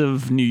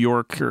aggressive New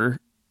Yorker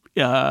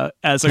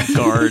as a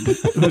guard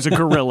who's a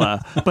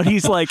gorilla, but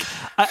he's like,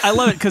 I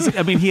love it because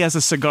I mean he has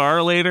a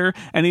cigar later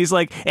and he's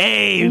like,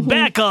 hey,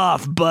 back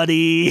off,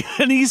 buddy,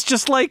 and he's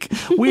just like,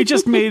 we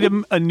just made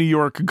him a New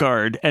York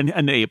guard and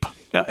an ape,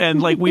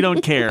 and like we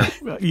don't care,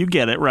 you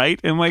get it, right?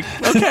 And like,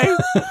 okay,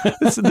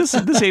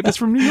 this ape is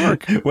from New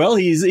York. Well,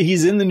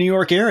 he's in the New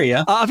York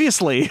area,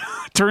 obviously.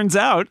 Turns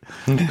out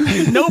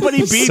nobody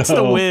beats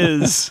the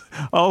Wiz.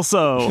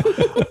 Also,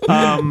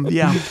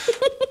 yeah.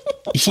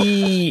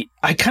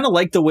 I kind of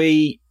like the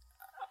way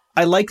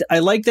I like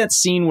that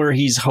scene where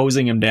he's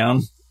hosing him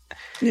down.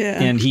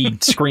 Yeah. And he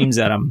screams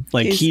at him.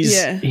 Like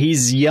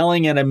he's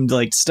yelling at him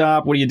like,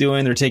 stop, what are you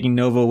doing? They're taking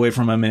Nova away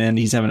from him, and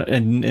he's having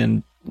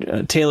and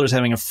Taylor's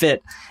having a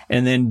fit,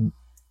 and then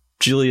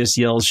Julius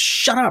yells,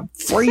 shut up,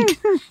 freak.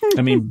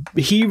 I mean,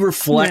 he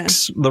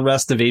reflects the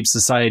rest of ape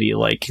society.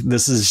 Like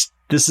this is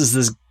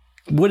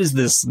what is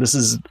this? This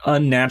is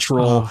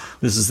unnatural.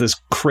 This is this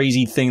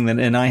crazy thing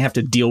and I have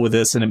to deal with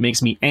this, and it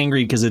makes me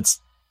angry because it's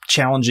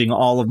challenging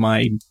all of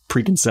my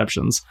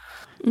preconceptions.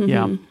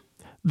 Yeah.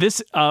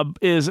 This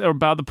is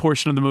about the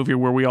portion of the movie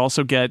where we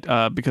also get,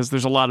 because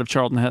there's a lot of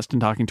Charlton Heston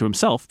talking to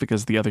himself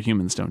because the other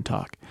humans don't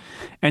talk.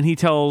 And he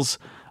tells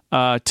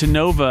to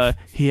Nova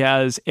he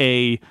has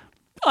a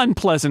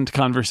unpleasant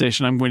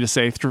conversation, I'm going to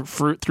say,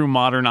 through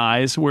modern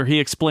eyes, where he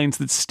explains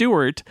that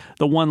Stewart,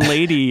 the one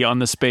lady on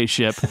the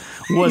spaceship,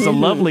 was a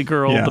lovely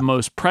girl, the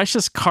most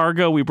precious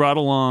cargo we brought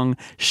along.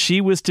 She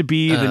was to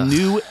be the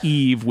new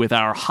Eve with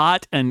our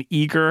hot and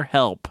eager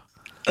help.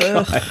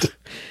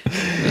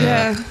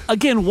 Yeah.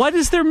 Again, what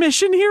is their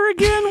mission here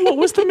again? What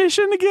was the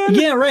mission again?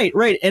 Yeah,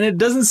 right. And it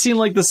doesn't seem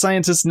like the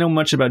scientists know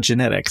much about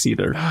genetics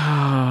either.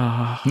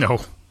 No.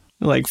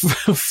 Like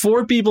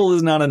 4 people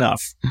is not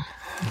enough.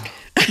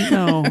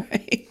 No,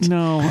 Right.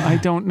 no, I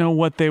don't know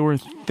what they were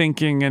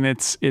thinking, and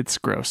it's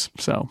gross.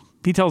 So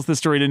he tells this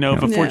story to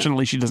Nova. Yeah.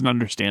 Fortunately, she doesn't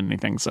understand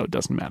anything, so it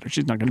doesn't matter.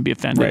 She's not going to be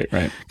offended,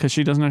 right? Because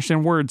she doesn't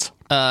understand words.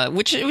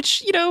 Which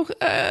you know,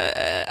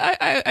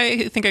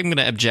 I think I'm going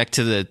to object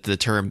to the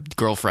term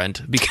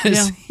girlfriend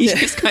because he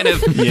just kind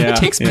of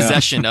takes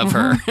possession of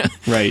her,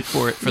 right?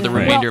 for the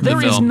remainder of the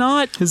film. There is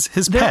not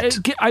his pet.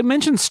 I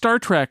mentioned Star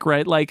Trek,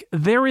 right? Like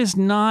there is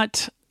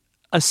not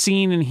a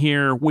scene in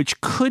here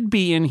which could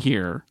be in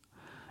here.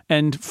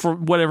 And for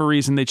whatever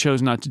reason, they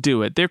chose not to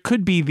do it. There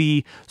could be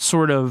the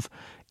sort of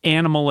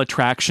animal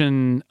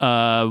attraction,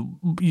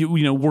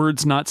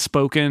 words not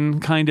spoken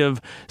kind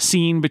of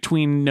scene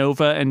between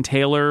Nova and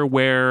Taylor,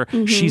 where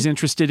she's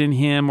interested in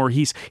him, or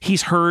he's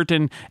hurt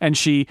and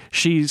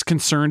she's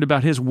concerned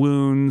about his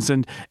wounds,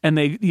 and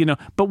they,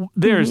 but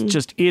there's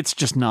it's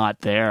just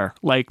not there.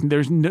 Like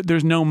there's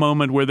no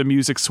moment where the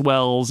music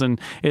swells and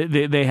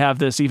they have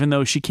this, even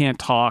though she can't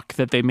talk,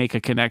 that they make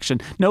a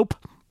connection. Nope,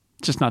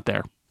 just not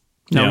there.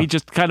 No, he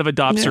just kind of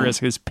adopts her as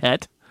his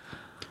pet.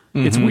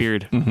 It's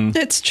weird.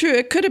 It's true.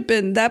 It could have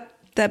been that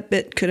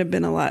bit could have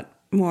been a lot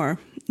more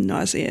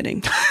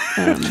nauseating.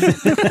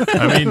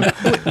 I mean,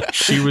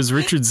 she was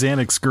Richard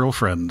Zanuck's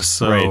girlfriend.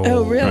 So, right.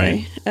 Oh,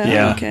 really?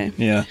 Right. Okay.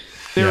 Yeah.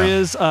 There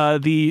is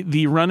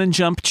the run and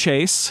jump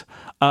chase.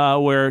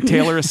 Where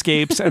Taylor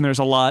escapes and there's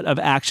a lot of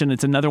action.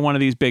 It's another one of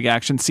these big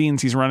action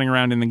scenes. He's running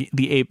around in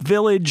the ape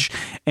village,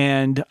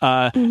 and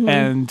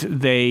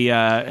they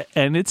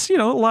and it's a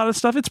lot of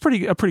stuff. It's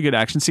a pretty good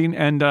action scene,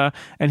 and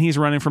he's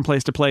running from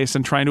place to place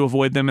and trying to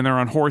avoid them, and they're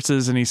on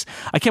horses, and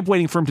I kept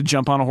waiting for him to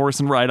jump on a horse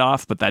and ride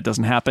off, but that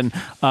doesn't happen.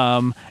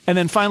 And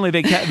then finally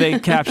they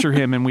capture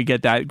him, and we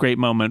get that great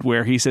moment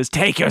where he says,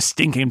 "Take your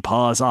stinking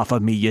paws off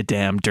of me, you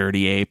damn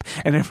dirty ape!"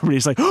 And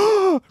everybody's like,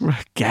 "Oh!"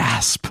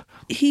 Gasp.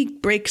 He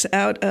breaks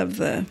out of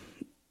the,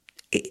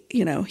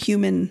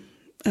 human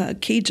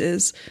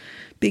cages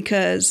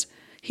because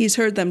he's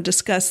heard them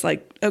discuss,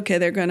 like, okay,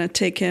 they're going to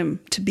take him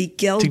to be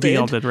gelded. To be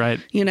gelded, right.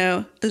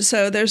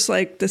 So there's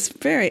like this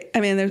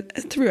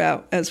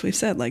throughout, as we've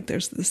said, like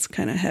there's this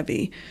kind of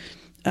heavy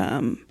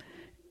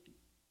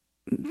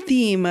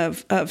theme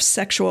of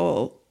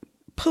sexual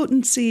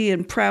potency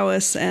and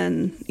prowess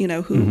and,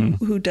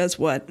 who does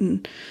what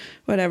and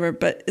whatever.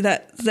 But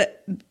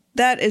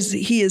that is,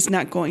 he is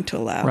not going to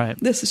allow. Right.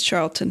 This is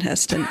Charlton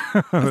Heston,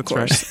 of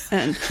course.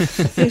 Right. And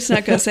he's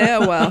not going to say,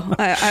 oh, well,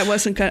 I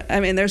wasn't going to, I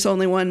mean, there's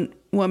only one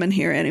woman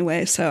here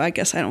anyway, so I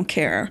guess I don't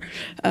care.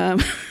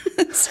 And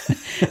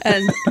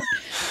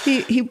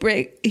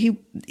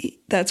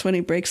that's when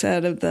he breaks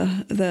out of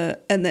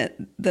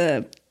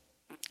the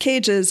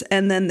cages,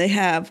 and then they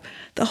have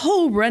the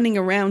whole running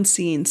around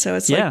scene. So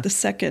it's like the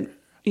second,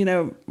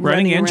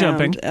 running and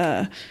around,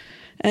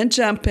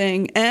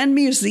 jumping. And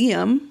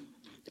museum,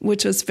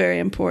 which was very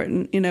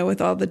important,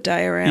 with all the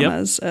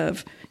dioramas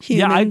of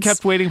humans. Yeah, I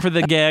kept waiting for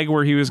the gag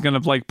where he was going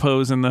to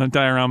pose in the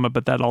diorama,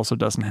 but that also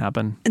doesn't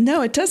happen.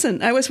 No, it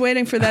doesn't. I was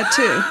waiting for that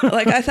too.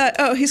 I thought,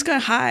 oh, he's going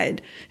to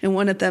hide in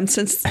one of them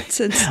since apes,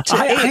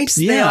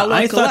 they all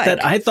look alike.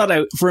 I thought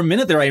for a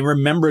minute there, I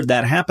remembered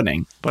that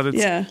happening, but it's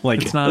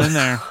it's not in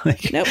there.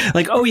 Nope.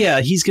 Oh yeah,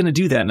 he's going to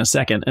do that in a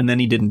second, and then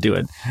he didn't do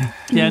it.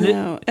 Yeah,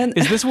 no.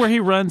 Is this where he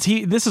runs?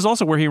 This is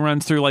also where he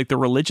runs through the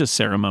religious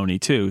ceremony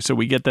too. So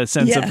we get that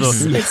sense of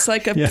the. It's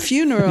like a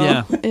funeral.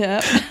 Yeah.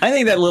 I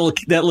think that little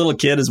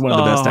kid is one of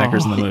the best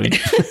actors in the movie.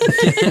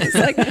 It's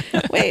like,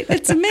 wait,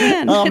 it's a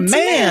man. Oh, it's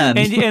man.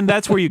 A man. And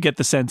that's where you get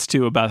the sense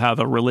too about how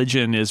the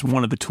religion is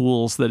one of the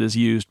tools that is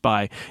used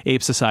by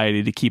ape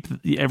society to keep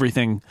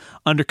everything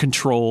under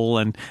control,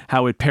 and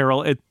how it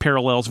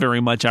parallels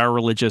very much our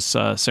religious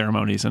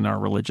ceremonies and our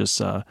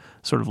religious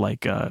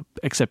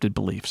accepted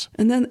beliefs.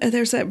 And then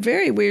there's that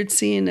very weird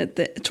scene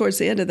towards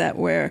the end of that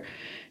where,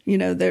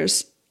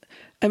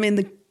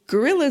 the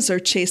gorillas are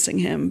chasing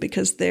him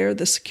because they're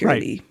the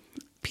security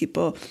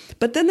people.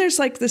 But then there's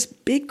this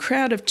big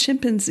crowd of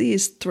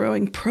chimpanzees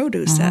throwing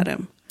produce at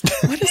him.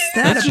 What is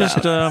that That's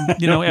about?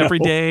 Just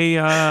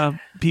everyday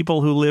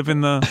people who live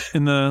in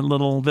the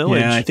little village.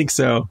 Yeah, I think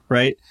so.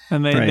 Right.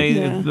 And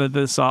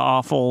this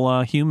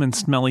awful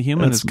smelly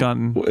human has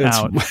gotten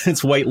out.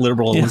 It's white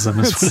liberalism.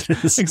 Yeah, is what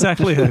it is.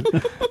 Exactly it.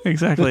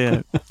 Exactly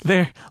it.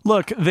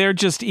 They're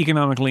just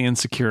economically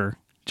insecure,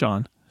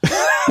 John.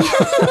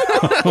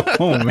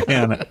 Oh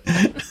man!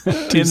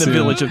 In the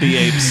village of the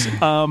apes,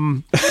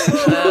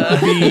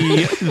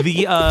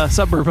 the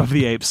suburb of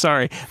the apes.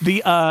 Sorry.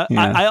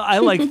 I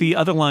like the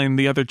other line.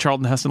 The other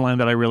Charlton Heston line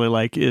that I really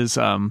like is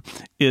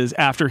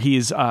after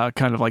he's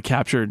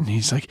captured, and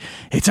he's like,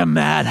 "It's a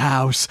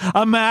madhouse,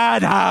 a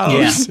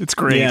madhouse." Yeah. It's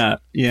great.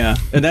 Yeah,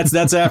 and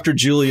that's after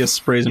Julius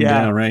sprays him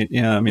down, right?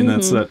 Yeah, I mean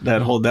that's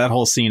that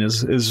whole scene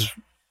is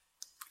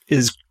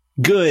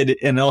good,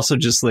 and also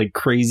just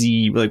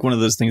crazy, one of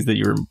those things that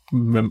you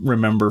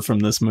remember from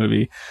this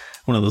movie,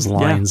 one of those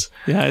lines.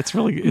 Yeah, it's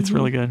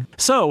really good.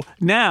 So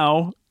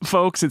now,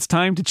 folks, it's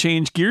time to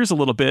change gears a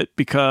little bit,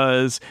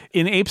 because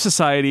in ape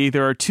society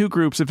there are two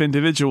groups of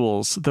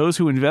individuals: those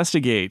who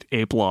investigate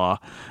ape law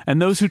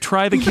and those who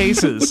try the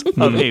cases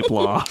of ape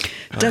law.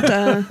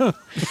 Da-da.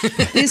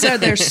 These are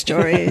their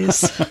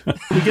stories.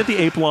 We get the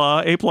ape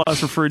law. Ape law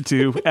is referred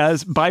to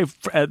as by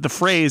the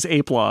phrase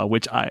ape law,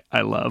 which I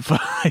love.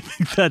 I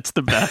think that's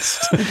the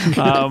best.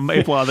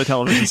 Ape law, the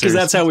television series. Because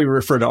that's how we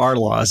refer to our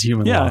law as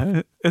human law.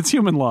 Yeah, it's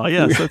human law.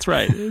 Yes, that's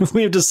right.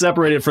 We have to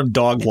separate it from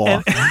dog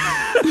law.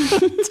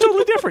 It's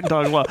totally different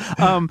dog law.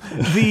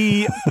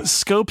 The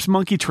Scopes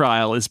monkey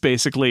trial is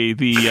basically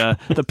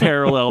the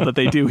parallel that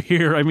they do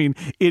here. I mean,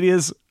 it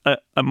is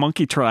a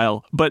monkey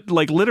trial, but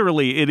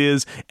literally it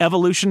is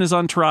evolution is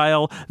on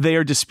trial. They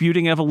are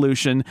disputing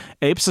evolution.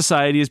 Ape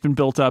society has been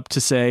built up to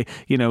say,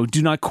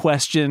 do not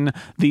question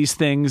these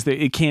things,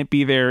 that it can't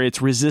be there.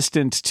 It's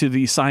resistant to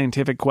the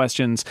scientific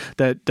questions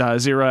that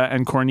Zira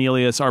and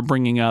Cornelius are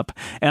bringing up.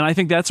 And I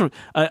think that's,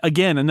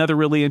 again, another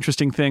really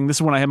interesting thing. This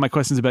is when I have my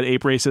questions about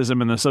ape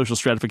racism and the social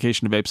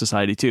stratification of ape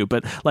society too.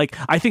 But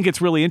I think it's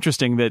really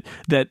interesting that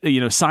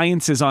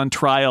science is on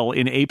trial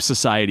in ape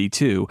society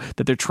too,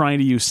 that they're trying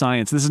to use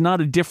science. This is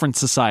not a different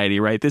society,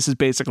 right? This is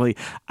basically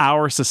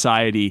our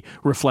society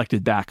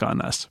reflected back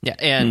on us. Yeah,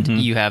 and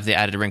you have the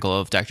added wrinkle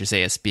of Dr.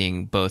 Zaius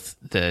being both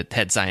the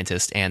head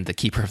scientist and the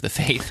keeper of the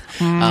faith,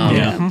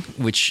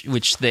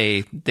 which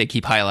they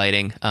keep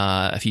highlighting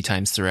a few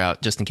times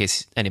throughout, just in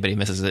case anybody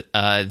misses it,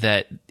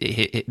 that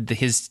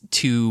his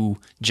two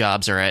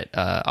jobs are at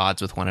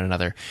odds with one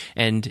another.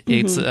 And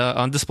it's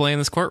on display in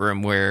this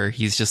courtroom where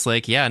he's just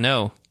like,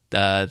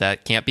 that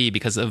can't be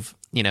because of,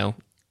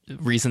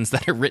 reasons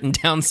that are written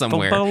down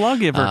somewhere. The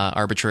lawgiver.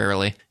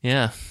 Arbitrarily.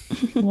 Yeah.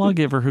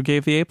 Lawgiver who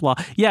gave the ape law.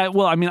 Yeah,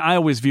 well, I mean, I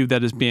always viewed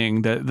that as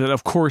being that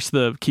of course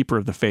the keeper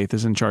of the faith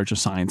is in charge of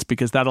science,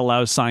 because that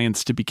allows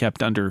science to be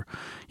kept under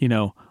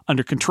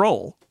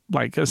control.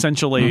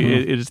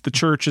 Essentially, it is the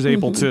church is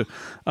able to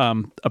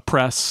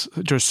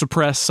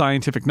suppress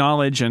scientific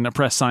knowledge and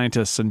oppress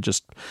scientists and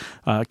just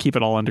keep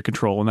it all under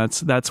control. And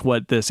that's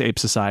what this ape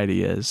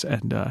society is.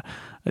 And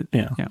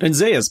and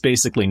Zaius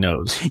basically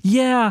knows.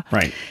 Yeah,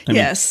 right.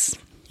 Yes,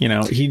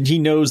 he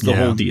knows the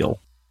whole deal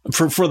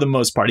for the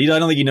most part. I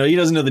don't think he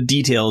doesn't know the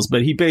details,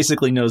 but he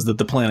basically knows that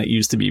the planet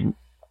used to be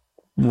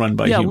run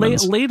by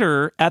humans.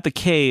 Later at the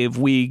cave,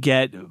 we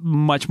get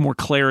much more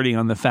clarity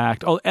on the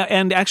fact. Oh,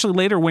 and actually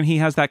later when he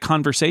has that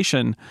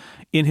conversation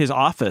in his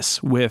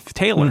office with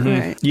Taylor. Mm-hmm.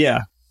 Right.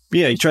 Yeah.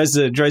 He tries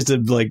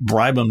to like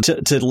bribe him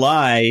to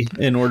lie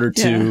in order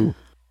to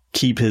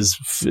keep his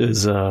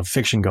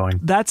fiction going.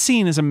 That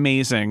scene is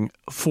amazing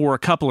for a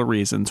couple of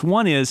reasons.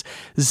 One is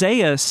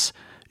Zaius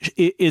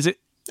is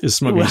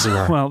smoking a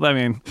cigar. Well, I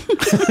mean,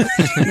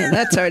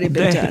 that's already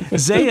been done.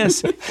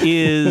 Zaius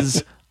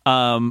is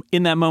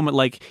in that moment,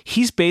 like,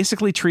 he's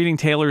basically treating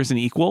Taylor as an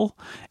equal,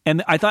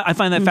 and I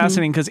find that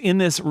fascinating because in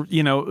this,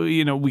 you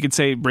know, we could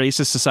say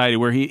racist society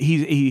where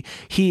he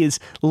is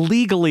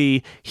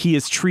legally he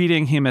is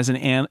treating him as an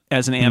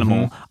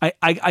animal.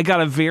 I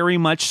got a very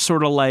much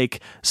sort of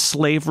like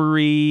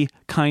slavery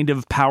kind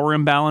of power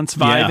imbalance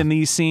vibe in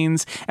these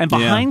scenes, and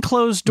behind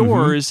closed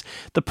doors,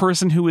 the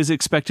person who is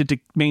expected to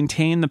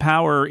maintain the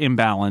power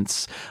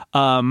imbalance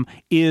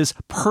is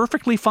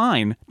perfectly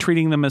fine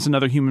treating them as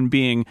another human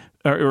being.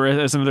 Or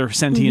as another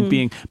sentient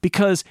being,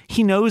 because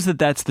he knows that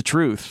that's the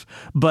truth,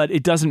 but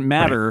it doesn't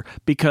matter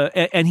because,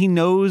 and he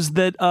knows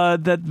that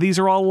that these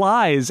are all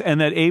lies, and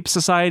that ape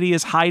society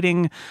is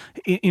hiding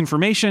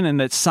information, and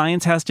that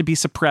science has to be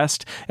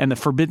suppressed, and the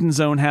forbidden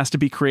zone has to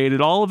be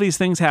created. All of these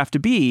things have to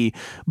be,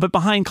 but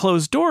behind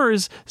closed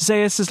doors,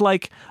 Zaius is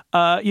like,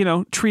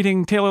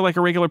 treating Taylor like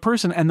a regular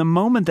person. And the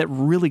moment that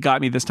really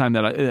got me this time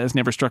that has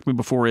never struck me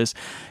before is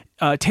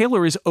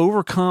Taylor is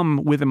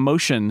overcome with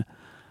emotion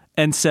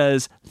and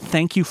says,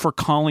 "Thank you for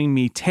calling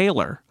me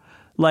Taylor."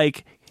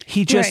 Like,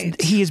 he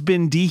has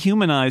been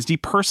dehumanized,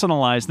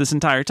 depersonalized this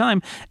entire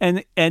time.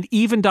 And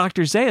even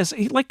Dr. Zaius,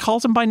 he like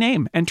calls him by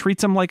name and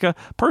treats him like a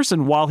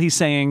person while he's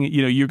saying,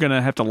 you're going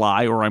to have to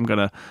lie or I'm going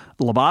to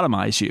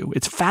lobotomize you.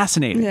 It's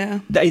fascinating. Yeah.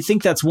 I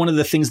think that's one of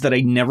the things that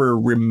I never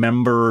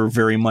remember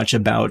very much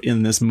about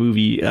in this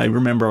movie. I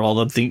remember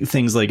all the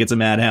things like it's a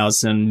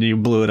madhouse and you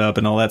blew it up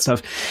and all that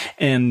stuff.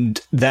 And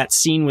that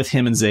scene with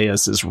him and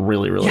Zaius is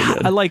really, really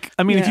good.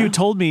 If you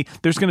told me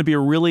there's going to be a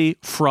really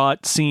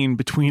fraught scene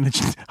between,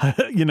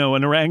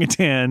 an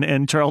orangutan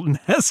and Charlton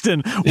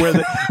Heston where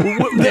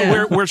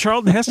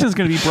Charlton Heston is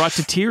going to be brought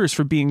to tears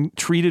for being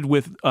treated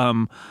with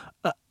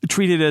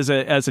treated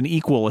as an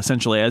equal,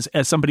 essentially, as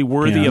somebody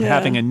worthy of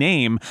having a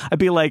name, I'd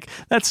be like,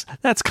 that's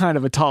kind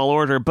of a tall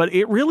order, but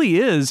it really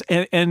is.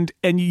 And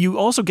you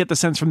also get the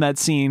sense from that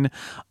scene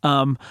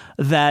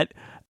that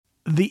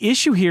the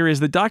issue here is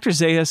that Dr.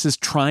 Zaius is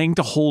trying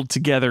to hold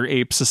together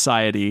ape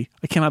society.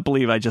 I cannot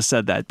believe I just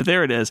said that, but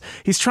there it is.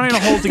 He's trying to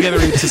hold together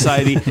ape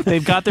society.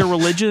 They've got their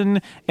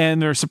religion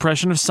and their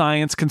suppression of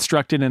science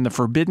constructed in the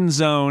forbidden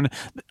zone.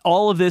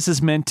 All of this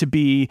is meant to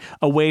be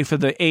a way for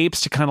the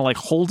apes to kind of like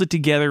hold it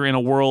together in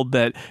a world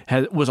that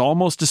was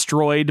almost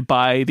destroyed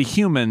by the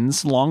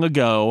humans long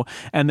ago.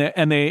 And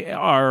they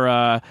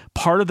are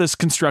part of this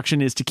construction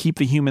is to keep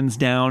the humans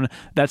down.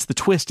 That's the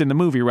twist in the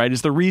movie, right?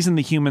 Is the reason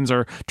the humans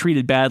are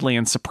treated badly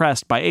and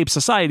suppressed by ape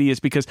society is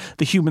because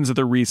the humans are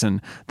the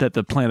reason that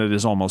the planet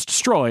is almost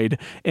destroyed,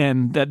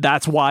 and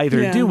that's why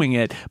they're doing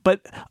it.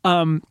 But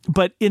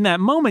in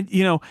that moment,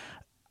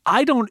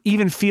 I don't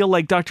even feel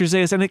like Dr.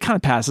 Zaius, and it kind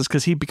of passes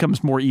because he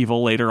becomes more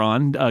evil later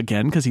on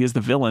again because he is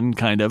the villain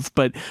kind of.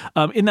 But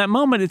in that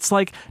moment, it's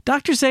like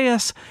Dr.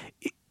 Zaius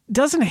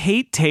doesn't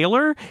hate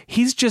Taylor.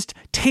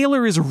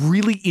 Taylor is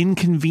really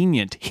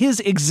inconvenient. His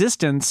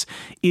existence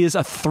is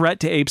a threat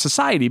to ape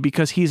society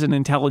because he's an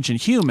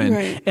intelligent human.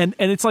 Right. And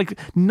it's like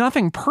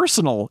nothing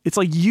personal. It's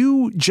like,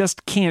 you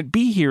just can't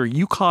be here.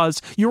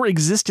 Your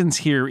existence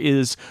here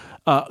is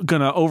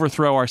going to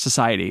overthrow our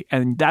society.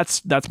 And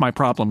that's my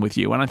problem with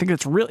you. And I think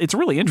it's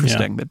really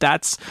interesting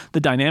that's the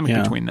dynamic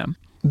between them.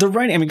 The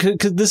writing,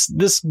 because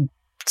this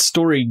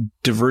story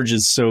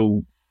diverges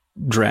so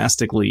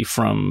drastically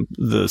from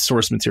the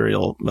source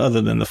material,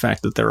 other than the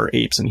fact that there are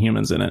apes and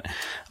humans in it,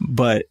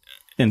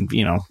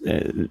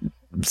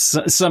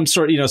 some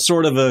sort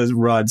of a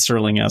Rod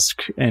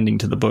Serling-esque ending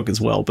to the book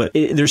as well. But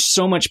there's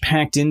so much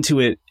packed into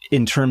it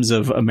in terms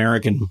of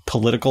American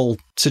political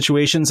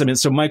situations.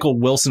 So Michael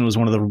Wilson was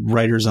one of the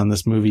writers on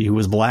this movie who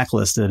was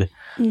blacklisted.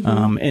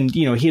 And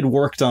he had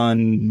worked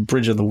on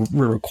Bridge of the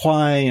River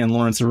Kwai and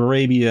Lawrence of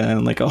Arabia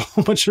and like a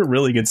whole bunch of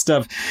really good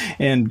stuff,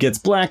 and gets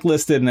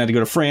blacklisted and had to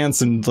go to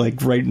France and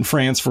like write in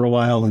France for a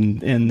while.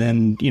 And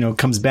then,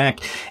 comes back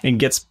and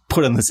gets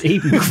put on this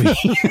ape movie.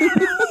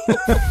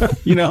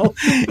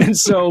 And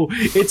so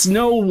it's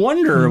no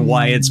wonder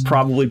why it's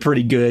probably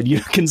pretty good,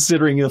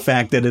 considering the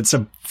fact that it's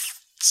a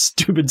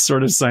stupid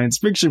sort of science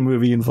fiction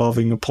movie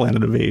involving a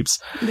planet of apes.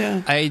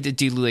 Yeah, I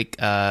do like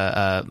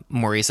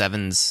Maurice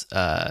Evans'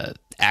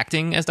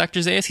 acting as Dr.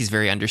 Zaius. He's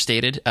very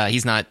understated.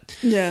 He's not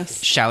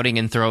shouting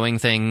and throwing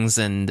things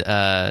and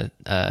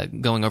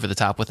going over the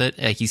top with it.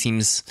 He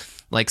seems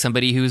like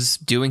somebody who's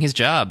doing his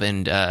job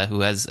and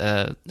who has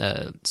a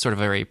sort of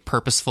a very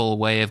purposeful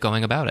way of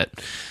going about it.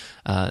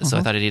 So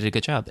I thought he did a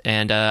good job.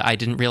 And I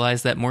didn't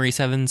realize that Maurice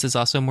Evans is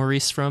also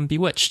Maurice from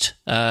Bewitched.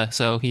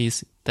 So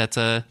that's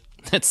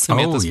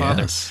Samantha's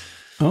father.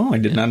 Oh, I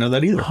did not know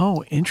that either.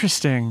 Oh,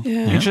 interesting.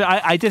 Yeah.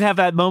 I did have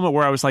that moment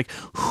where I was like,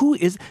 who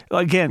is,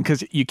 again,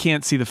 because you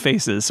can't see the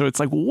faces. So it's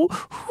like,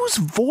 whose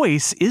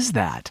voice is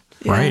that?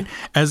 Yeah. Right.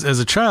 As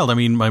a child, I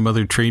mean, my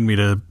mother trained me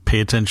to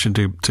pay attention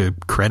to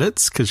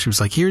credits because she was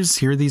like, here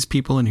are these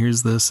people and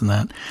here's this and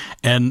that.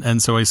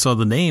 And so I saw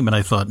the name and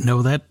I thought,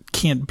 no, that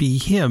can't be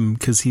him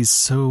because he's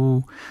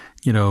so,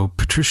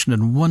 patrician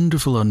and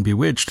wonderful and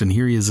bewitched. And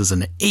here he is as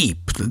an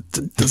ape.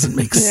 That doesn't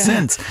make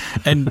sense.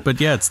 But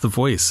yeah, it's the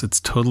voice.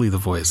 It's totally the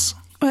voice.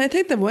 Well, I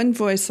think the one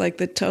voice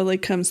that totally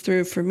comes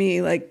through for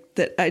me,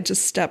 that I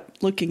just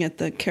stopped looking at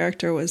the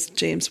character was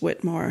James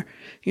Whitmore,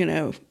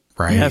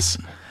 Right. Yes.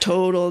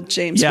 Total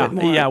James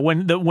Whitmore. Yeah.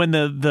 When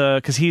the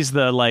because he's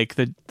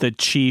the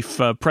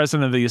chief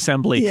president of the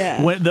assembly.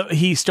 Yeah. When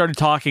he started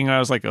talking, I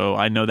was like, oh,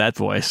 I know that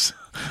voice.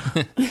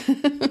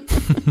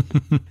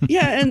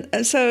 Yeah,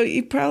 and so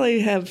you probably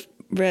have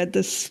read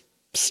this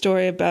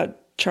story about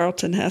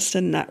Charlton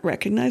Heston not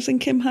recognizing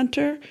Kim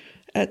Hunter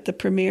at the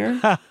premiere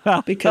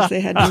because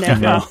they had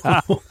never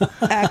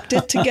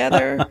acted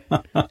together.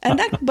 And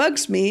that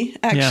bugs me,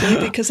 actually,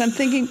 because I'm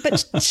thinking,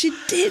 but she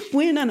did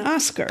win an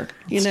Oscar,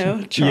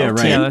 Charlton. Yeah,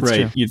 right. Yeah, that's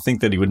right. true. You'd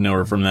think that he would know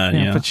her from that.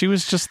 Yeah. But she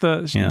was just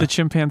the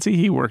chimpanzee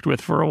he worked with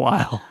for a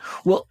while.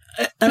 Well,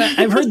 and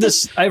I've heard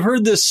this. I've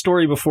heard this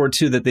story before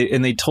too.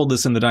 They told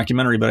this in the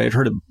documentary, but I'd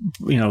heard it,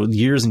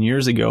 years and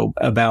years ago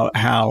about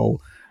how.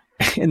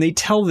 And they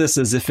tell this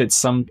as if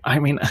it's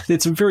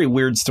it's a very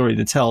weird story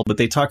to tell, but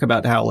they talk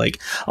about how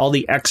all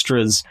the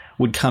extras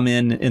would come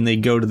in and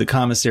they'd go to the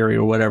commissary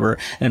or whatever,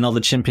 and all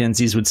the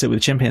chimpanzees would sit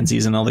with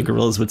chimpanzees and all the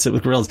gorillas would sit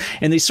with gorillas.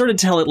 And they sort of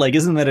tell it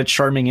isn't that a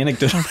charming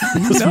anecdote?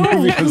 This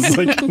movie is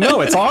no,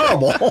 it's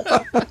horrible.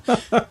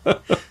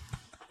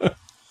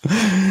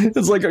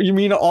 It's you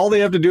mean all they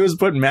have to do is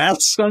put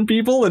masks on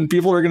people and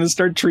people are going to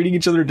start treating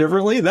each other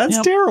differently?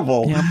 That's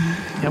terrible.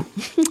 Yep.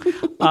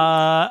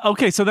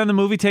 Okay, so then the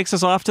movie takes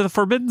us off to the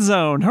Forbidden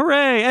Zone.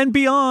 Hooray! And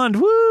beyond.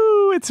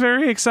 Woo! It's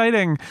very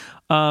exciting.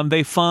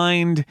 They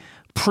find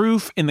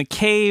proof in the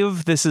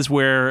cave. This is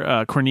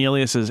where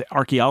Cornelius is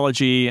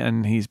archaeology,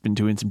 and he's been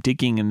doing some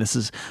digging, and this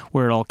is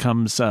where it all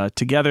comes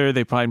together.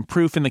 They find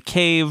proof in the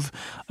cave,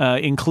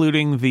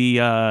 including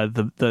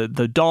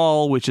the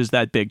doll, which is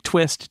that big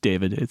twist.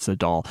 David, it's a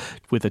doll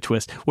with a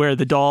twist, where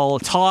the doll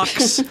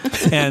talks,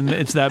 and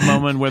it's that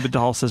moment where the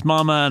doll says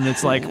 "Mama," and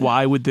it's like,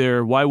 why would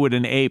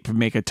an ape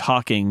make a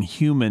talking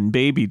human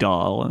baby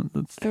doll? And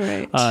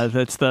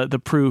that's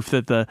the proof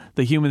that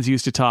the humans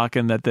used to talk,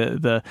 and that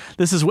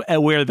this is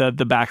where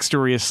the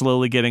backstory is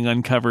slowly getting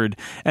uncovered,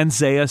 and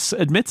Zaius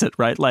admits it,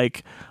 right?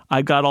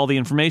 I got all the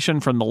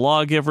information from the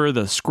lawgiver,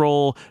 the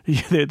scroll.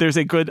 There's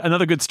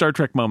another good Star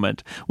Trek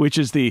moment, which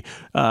is where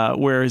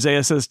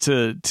Zaius says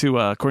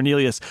to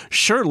Cornelius,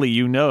 "Surely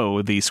you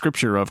know the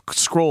scripture of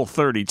scroll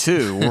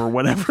 32 or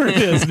whatever it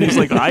is." And he's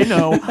like, I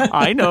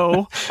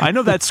know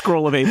that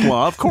scroll of Ape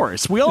Law. Of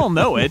course, we all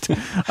know it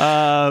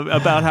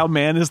about how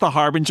man is the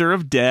harbinger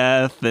of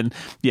death, and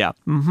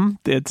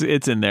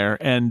it's in there,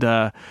 and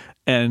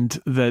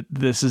that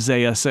this is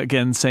Zaius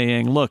again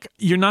saying, look,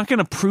 you're not going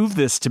to prove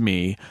this to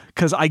me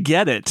because I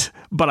get it,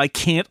 but I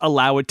can't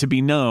allow it to be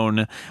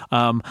known.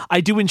 I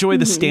do enjoy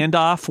the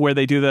standoff where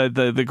they do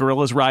the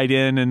gorillas ride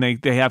in and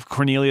they have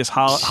Cornelius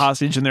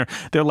hostage, and they're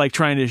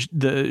trying to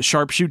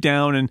sharpshoot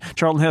down, and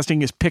Charlton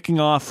Heston is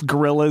picking off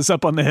gorillas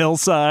up on the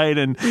hillside,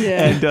 and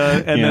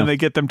then they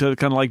get them to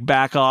kind of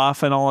back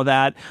off and all of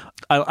that.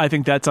 I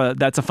think that's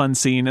a fun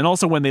scene. And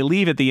also when they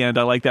leave at the end,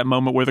 I like that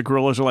moment where the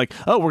gorillas are like,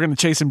 oh, we're going to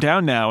chase him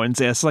down now. And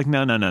Zaius is like,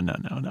 no.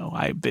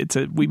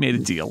 We made a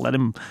deal. Let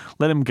him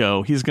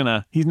go. He's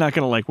not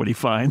going to like what he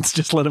finds.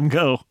 Just let him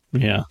go.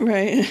 Yeah.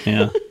 Right.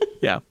 Yeah.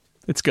 Yeah.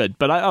 It's good,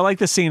 but I like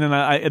the scene,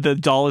 and the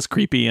doll is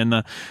creepy, and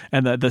the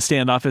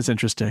standoff is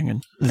interesting.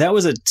 And that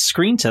was a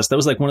screen test. That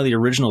was one of the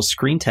original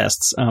screen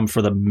tests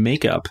for the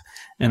makeup.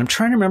 And I'm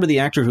trying to remember the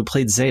actor who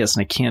played Zaius,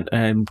 and I can't.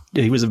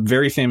 He was a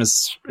very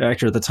famous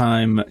actor at the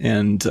time,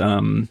 and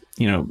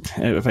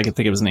if I could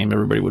think of his name,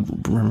 everybody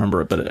would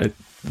remember it.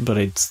 But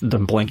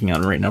I'm blanking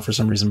on it right now for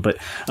some reason. But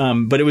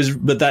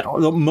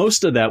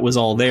most of that was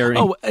all there.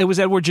 Oh, it was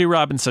Edward G.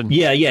 Robinson.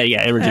 Yeah,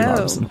 Edward G.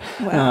 Robinson.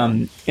 Wow.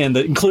 And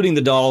including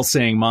the doll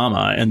saying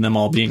 "Mama," and them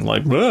all being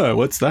like, "Whoa,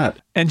 what's that?"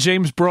 And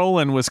James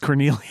Brolin was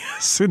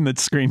Cornelius in the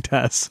screen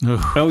test.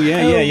 Oh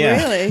yeah.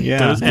 Really?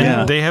 Yeah.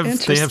 And they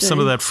have some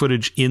of that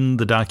footage in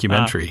the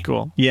documentary.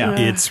 Cool. Yeah.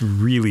 It's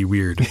really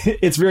weird.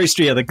 It's very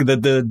strange. Yeah,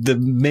 the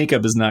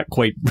makeup is not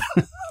quite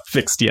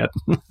fixed yet.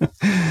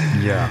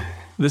 Yeah.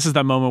 This is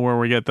that moment where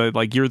we get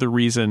you're the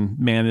reason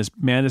man is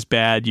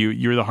bad.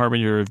 You're the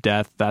harbinger of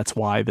death. That's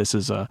why this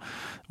is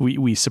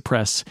we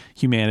suppress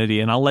humanity,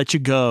 and I'll let you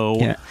go.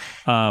 Yeah.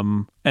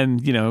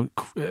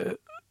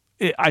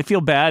 I feel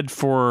bad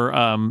for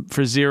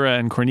Zira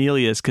and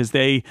Cornelius because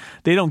they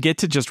don't get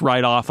to just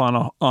ride off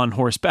on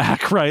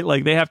horseback,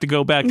 right? They have to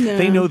go back. No.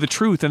 They know the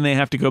truth, and they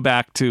have to go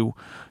back to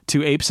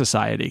ape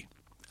society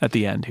at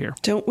the end here.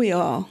 Don't we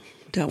all?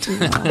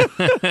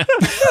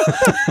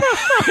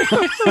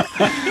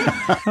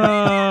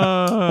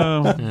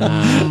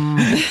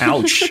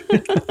 Ouch.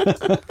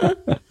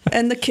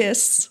 And the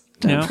kiss.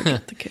 Don't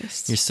forget the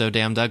kiss. You're so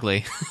damned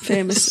ugly.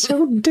 Famous.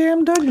 So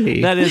damn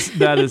ugly. That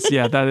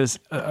is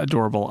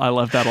adorable. I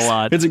love that a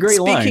lot. It's a great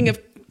line. Speaking of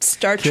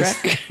Star Trek.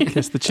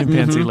 Kiss the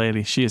chimpanzee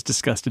lady. She is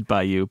disgusted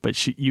by you,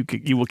 but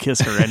you will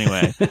kiss her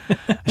anyway.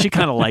 She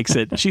kind of likes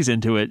it. She's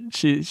into it.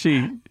 She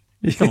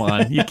come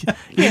on.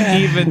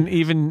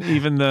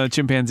 Even the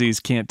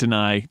chimpanzees can't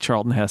deny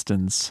Charlton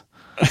Heston's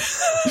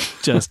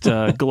just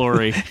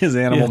glory. His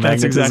animal magnetism.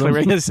 That's exactly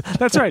right.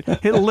 That's right.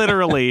 It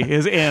literally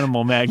is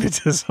animal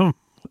magnetism.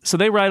 So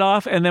they ride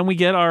off, and then we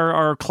get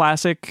our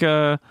classic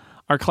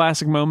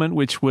moment,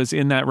 which was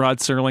in that Rod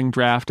Serling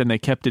draft, and they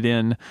kept it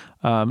in,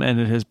 and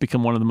it has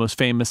become one of the most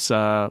famous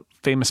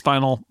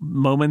final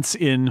moments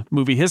in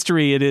movie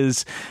history. It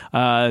is we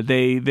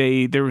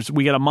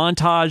get a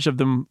montage of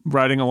them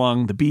riding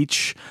along the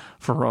beach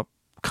for a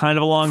kind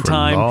of a long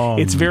time.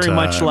 It's very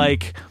much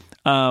like.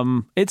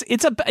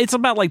 It's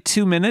about like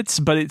 2 minutes,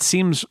 but it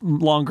seems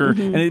longer,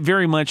 and it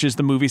very much is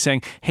the movie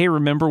saying, "Hey,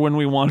 remember when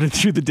we wandered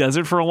through the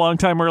desert for a long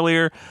time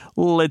earlier?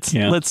 Let's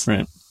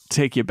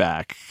take you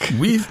back.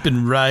 We've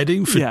been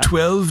riding for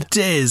 12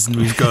 days and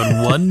we've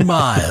gone 1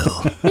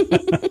 mile.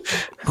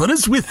 What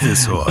is with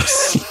this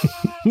horse?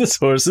 This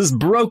horse is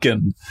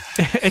broken."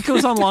 It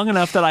goes on long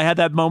enough that I had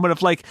that moment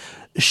of like,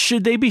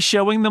 should they be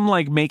showing them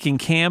like making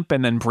camp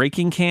and then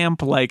breaking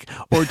camp, like,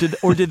 or did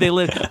they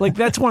live? Like,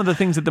 that's one of the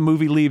things that the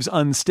movie leaves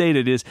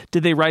unstated is,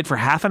 did they ride for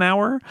half an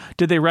hour?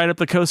 Did they ride up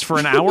the coast for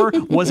an hour?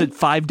 Was it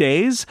 5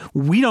 days?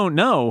 We don't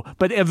know.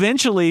 But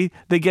eventually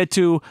they get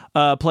to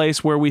a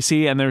place where we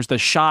see, and there's the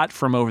shot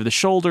from over the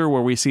shoulder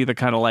where we see the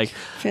kind of like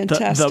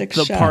fantastic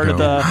the shot. part of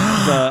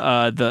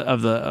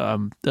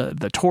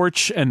the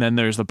torch, and then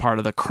there's the part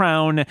of the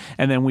crown,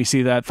 and then we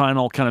see that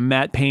final kind of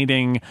matte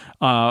painting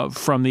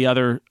from the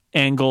other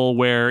angle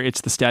where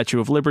it's the Statue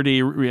of Liberty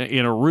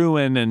in a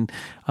ruin, and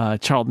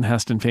Charlton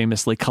Heston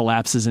famously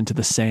collapses into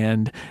the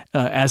sand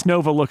as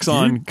Nova looks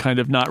on, kind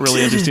of not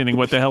really understanding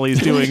what the hell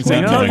he's doing,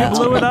 saying, "Oh, you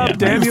blew it up,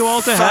 damn you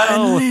all to hell."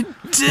 Finally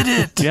did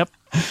it. Yep.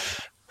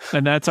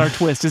 And that's our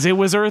twist, is it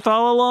was Earth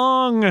all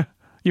along.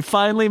 You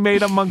finally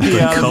made a monkey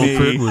out of me. The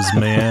culprit was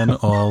man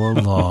all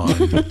along.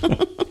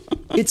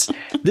 It's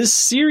this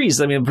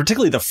series. I mean,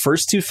 particularly the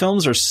first 2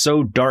 films are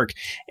so dark,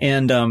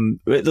 and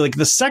like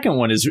the second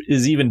one is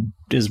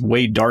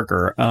way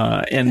darker.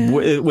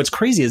 What's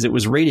crazy is it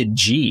was rated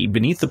G.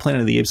 Beneath the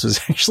Planet of the Apes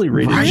was actually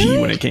rated G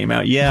when it came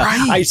out.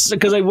 Yeah,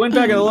 because I went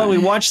back and we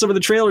watched some of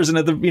the trailers, and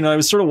I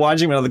was sort of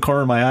watching them out of the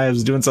corner of my eye. I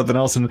was doing something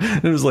else, and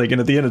it was like,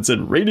 and at the end it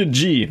said rated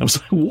G. And I was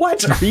like,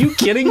 what? Are you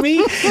kidding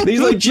me? They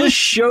like just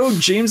showed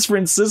James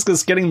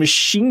Franciscus getting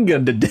machine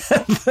gunned to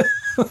death.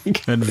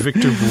 And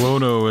Victor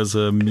Buono as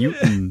a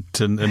mutant,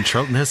 and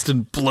Charlton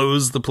Heston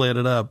blows the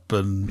planet up,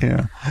 and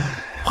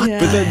but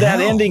that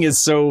ending is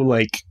so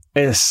like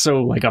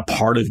a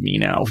part of me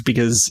now,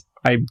 because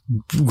I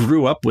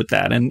grew up with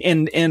that,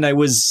 and I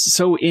was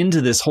so into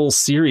this whole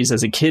series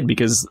as a kid,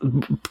 because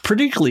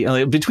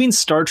particularly between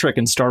Star Trek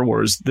and Star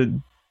Wars,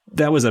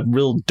 that was a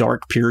real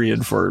dark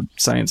period for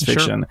science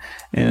fiction. Sure.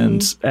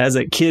 And as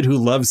a kid who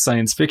loves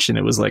science fiction,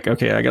 it was like,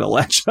 okay, I got to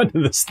latch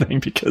onto this thing,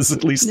 because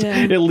at least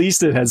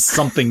it has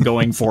something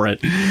going for it.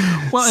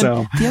 Well,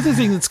 and the other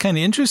thing that's kind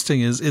of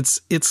interesting is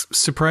it's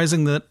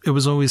surprising that it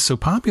was always so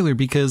popular,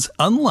 because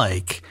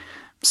unlike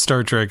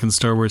Star Trek and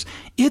Star Wars,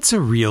 it's a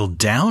real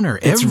downer.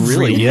 It's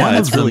Every one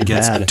of them really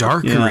gets bad.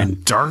 darker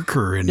and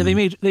darker. And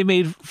they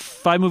made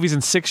 5 movies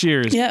in 6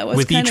 years. Yeah, it was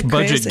with each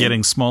budget crazy.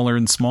 getting smaller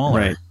and smaller.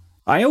 Right.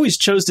 I always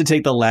chose to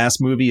take the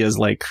last movie as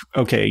like,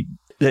 okay,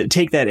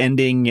 take that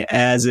ending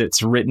as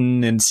it's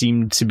written and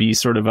seemed to be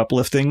sort of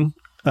uplifting.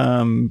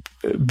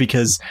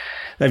 Because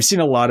I've seen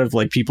a lot of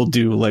like people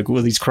do like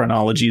these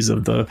chronologies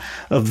of the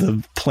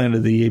Planet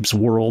of the Apes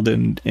world,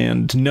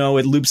 and no,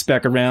 it loops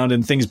back around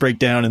and things break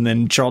down, and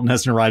then Charlton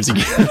Heston arrives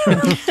again.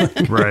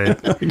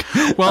 Right.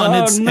 Well,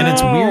 and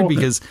it's weird,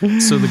 because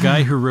so the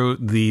guy who wrote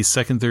the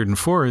 2nd, 3rd, and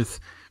 4th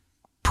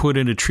put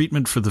in a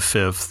treatment for the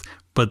 5th.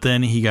 But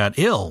then he got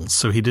ill,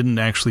 so he didn't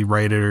actually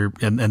write it,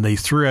 and they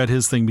threw out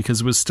his thing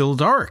because it was still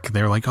dark.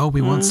 They were like, "Oh,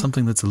 we want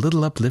something that's a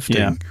little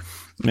uplifting."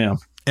 Yeah.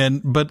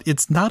 But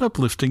it's not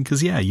uplifting,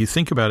 because you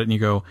think about it and you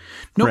go,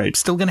 "Nope, it's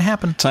still going to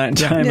happen." Time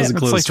is a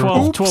closed It's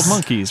like 12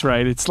 monkeys,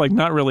 right? It's like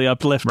not really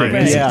uplifting.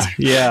 Right.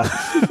 Yeah.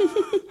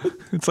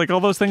 It's like all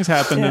those things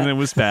happened, and it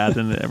was bad,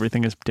 and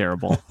everything is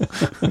terrible.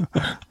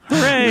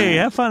 Hooray!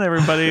 Have fun,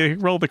 everybody.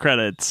 Roll the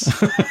credits.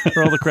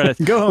 Roll the credits.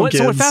 Go home, kids.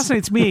 So what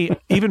fascinates me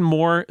even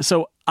more,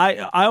 so I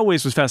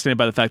always was fascinated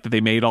by the fact that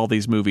they made all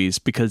these movies,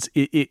 because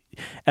it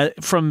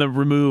from the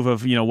remove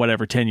of,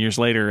 10 years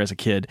later as a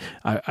kid,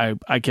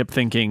 I kept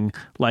thinking,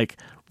 like,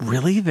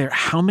 really?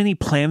 How many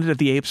Planet of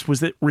the Apes?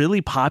 Was it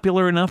really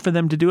popular enough for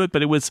them to do it?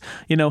 But it was,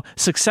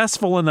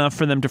 successful enough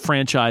for them to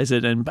franchise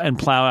it and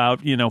plow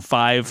out,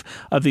 5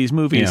 of these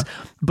movies.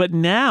 Yeah. But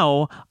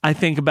now I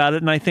think about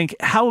it, and I think,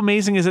 how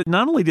amazing is it?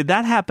 Not only did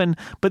that happen,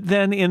 but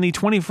then in the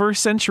 21st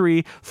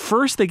century,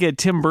 first they get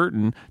Tim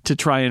Burton to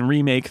try and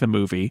remake the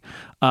movie.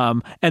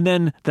 And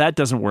then that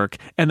doesn't work.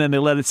 And then they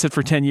let it sit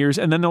for 10 years.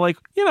 And then they're like,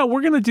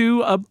 we're going to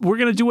do a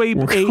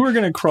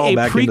crawl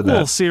back into prequel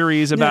that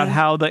series about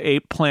how the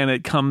ape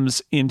planet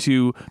comes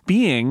into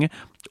being,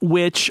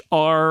 which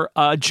are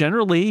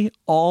generally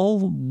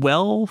all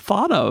well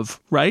thought of,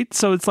 right?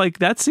 So it's like,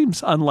 that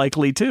seems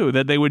unlikely too,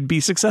 that they would be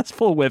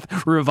successful with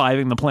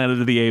reviving the Planet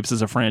of the Apes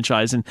as a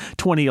franchise in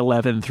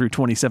 2011 through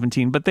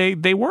 2017, but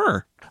they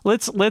were.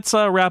 Let's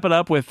wrap it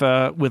up with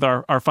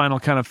our final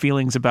kind of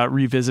feelings about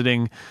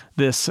revisiting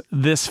this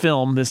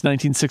film, this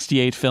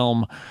 1968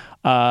 film,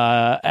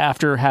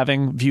 after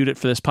having viewed it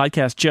for this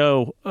podcast.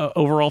 Joe,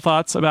 overall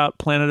thoughts about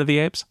Planet of the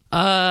Apes?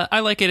 I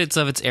like it. It's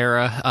of its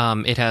era.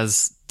 It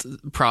has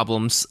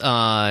problems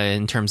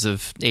in terms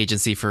of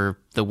agency for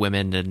the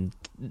women and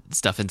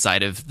stuff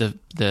inside of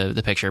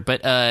the picture,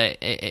 but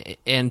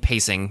and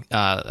pacing.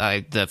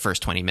 The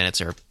first 20 minutes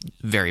are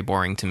very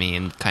boring to me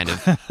and kind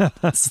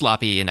of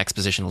sloppy and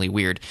expositionally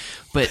weird.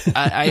 But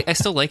I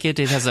still like it.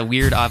 It has a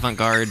weird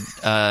avant-garde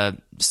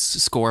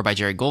score by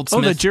Jerry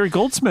Goldsmith. Oh, the Jerry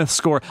Goldsmith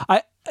score.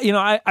 I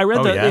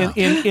read that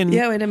in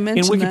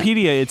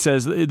Wikipedia. It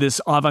says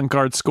this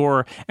avant-garde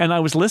score, and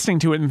I was listening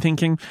to it and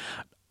thinking,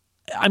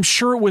 I'm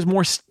sure it was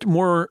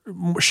more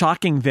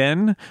shocking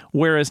then,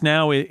 whereas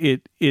now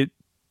it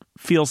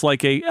feels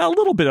like a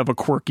little bit of a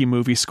quirky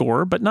movie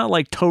score, but not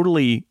like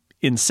totally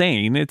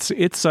insane.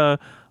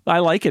 I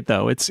like it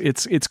though.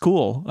 It's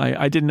cool.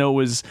 I didn't know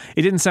it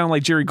didn't sound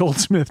like Jerry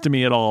Goldsmith to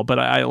me at all, but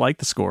I like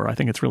the score. I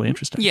think it's really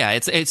interesting. Yeah,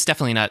 it's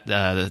definitely not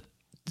the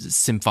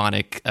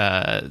symphonic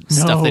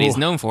stuff that he's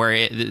known for.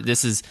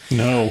 This is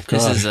clink,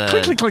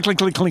 clink, clink,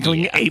 clink,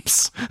 clink,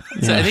 apes.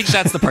 So I think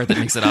that's the part that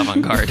makes it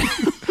avant-garde.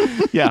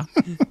 Yeah.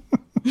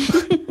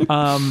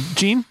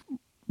 Gene,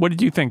 what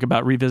did you think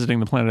about revisiting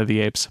the Planet of the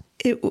Apes?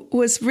 It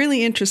was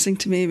really interesting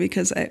to me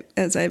because,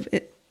 as I've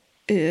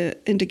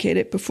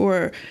indicated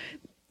before,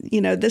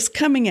 this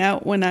coming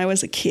out when I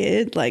was a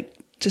kid,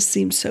 just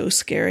seemed so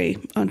scary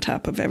on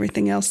top of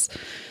everything else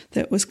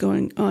that was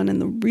going on in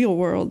the real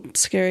world.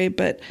 Scary,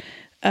 but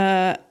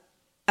I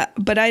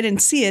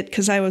didn't see it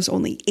because I was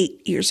only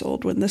 8 years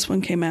old when this one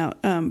came out.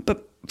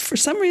 But for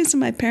some reason,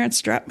 my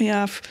parents dropped me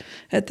off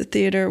at the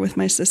theater with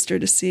my sister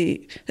to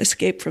see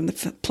Escape from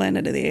the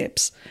Planet of the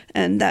Apes,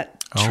 and that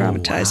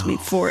traumatized me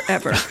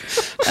forever.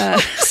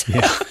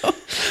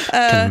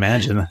 Can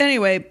imagine.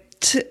 Anyway,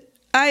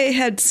 I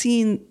had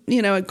seen,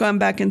 I'd gone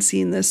back and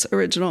seen this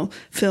original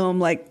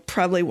film,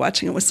 probably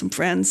watching it with some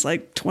friends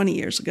 20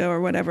 years ago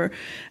or whatever.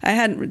 I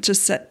hadn't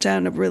just sat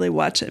down to really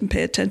watch it and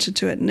pay attention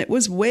to it, and it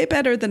was way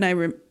better than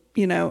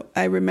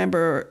I remember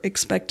or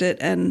expected.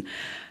 And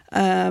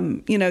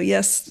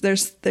yes,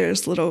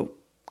 there's little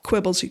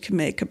quibbles you can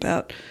make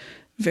about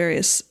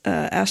various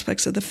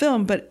aspects of the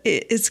film, but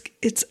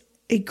it's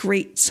a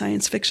great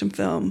science fiction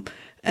film,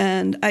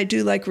 and I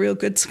do like real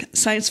good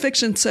science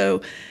fiction.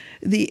 So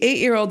the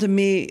 8-year-old in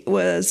me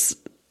was,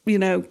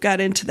 got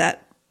into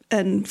that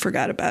and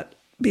forgot about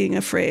being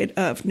afraid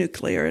of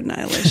nuclear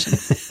annihilation.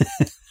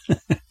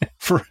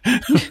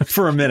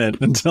 for a minute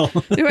until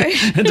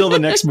the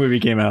next movie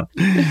came out.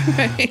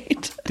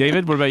 Right.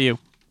 David, what about you?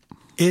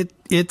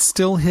 It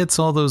still hits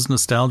all those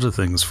nostalgia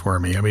things for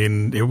me. I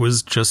mean, it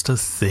was just a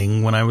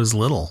thing when I was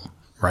little,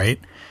 right?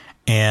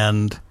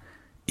 And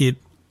it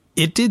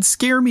did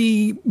scare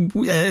me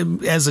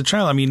as a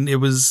child. I mean, it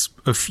was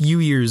a few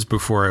years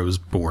before I was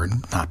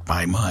born, not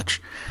by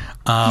much.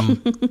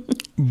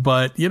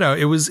 But,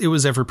 it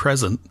was ever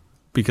present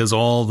because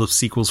all the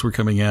sequels were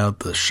coming out,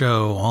 the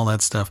show, all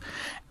that stuff.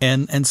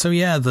 And so,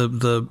 yeah,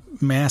 the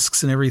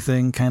masks and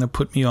everything kind of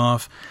put me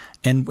off.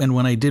 And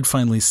when I did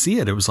finally see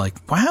it, it was like,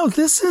 wow,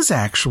 this is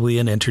actually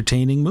an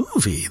entertaining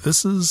movie.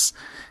 This is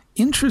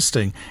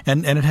interesting.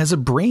 And it has a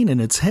brain in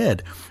its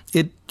head.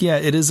 It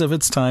is of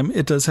its time.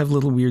 It does have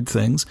little weird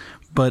things,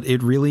 but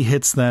it really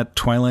hits that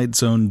Twilight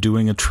Zone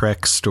doing a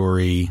Trek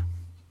story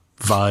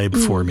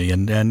vibe for me.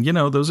 And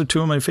those are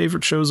two of my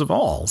favorite shows of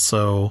all.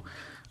 So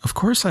of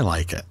course I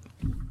like it.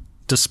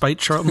 Despite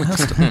Charlton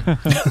Heston.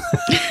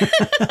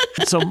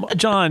 So,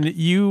 John,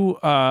 you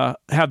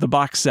have the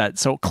box set.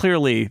 So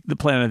clearly the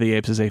Planet of the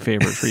Apes is a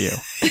favorite for you.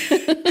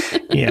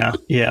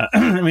 Yeah.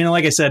 I mean,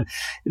 like I said,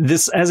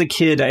 this as a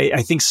kid,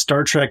 I think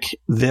Star Trek,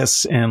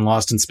 this, and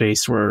Lost in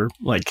Space were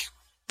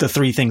the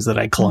three things that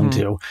I clung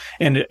to.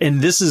 And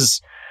this is,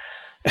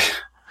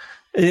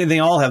 they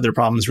all have their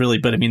problems really,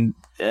 but I mean,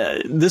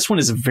 this one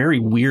is a very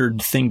weird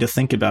thing to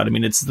think about. I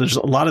mean, there's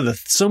a lot of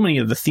so many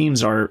of the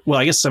themes are, well,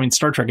 I guess,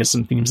 Star Trek has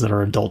some themes that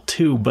are adult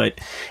too, but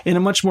in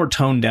a much more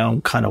toned down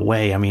kind of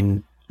way. I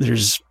mean,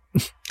 there's,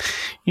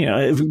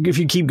 if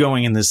you keep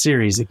going in this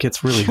series, it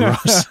gets really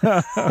gross.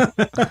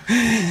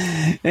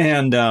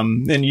 And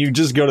you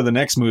just go to the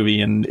next movie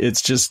and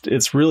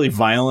it's really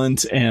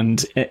violent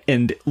and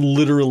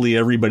literally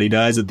everybody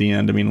dies at the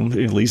end. I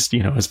mean, at least,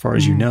 as far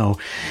as you know.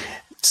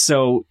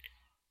 So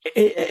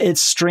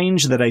It's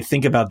strange that I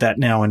think about that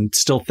now and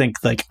still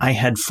think like I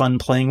had fun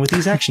playing with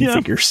these action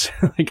figures.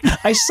 Like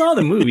I saw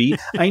the movie,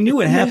 I knew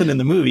what happened in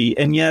the movie,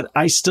 and yet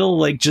I still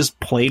like just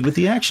played with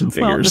the action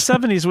figures. Well,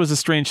 the 70s was a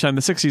strange time.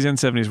 The 60s and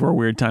 70s were a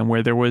weird time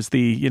where there was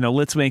the,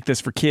 let's make this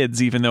for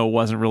kids, even though it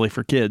wasn't really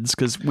for kids,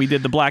 because we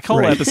did the Black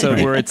Hole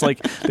episode where it's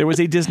like there was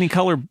a Disney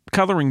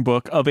coloring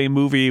book of a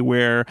movie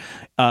where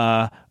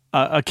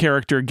a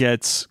character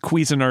gets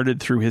Cuisinarted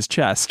through his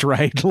chest,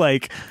 right?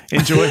 Like,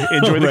 enjoy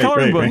the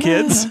coloring book,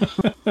 kids.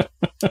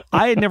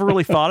 I had never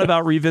really thought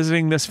about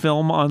revisiting this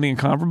film on The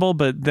Incomparable,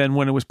 but then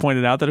when it was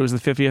pointed out that it was the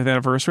 50th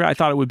anniversary, I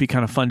thought it would be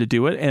kind of fun to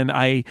do it, and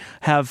I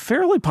have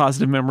fairly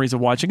positive memories of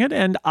watching it,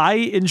 and I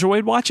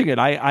enjoyed watching it.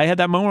 I had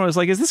that moment where I was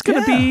like, is this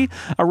going to be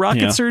a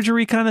rocket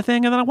surgery kind of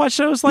thing? And then I watched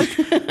it, I was like,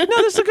 no,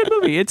 this is a good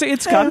movie.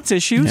 It's got its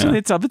issues, and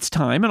it's of its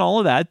time, and all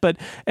of that, but,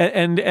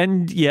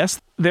 and yes,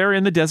 they're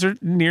in the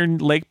desert near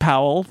Lake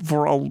Powell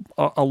for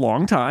a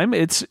long time.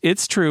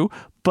 It's true.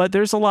 But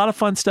there's a lot of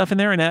fun stuff in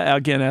there. And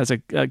again, as a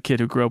kid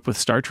who grew up with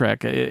Star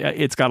Trek,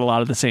 it's got a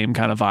lot of the same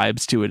kind of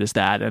vibes to it as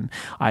that. And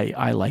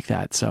I like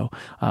that. So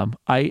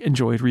I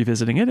enjoyed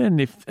revisiting it.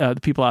 And if the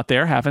people out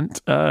there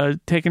haven't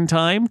taken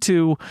time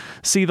to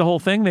see the whole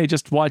thing, they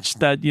just watched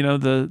that,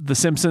 the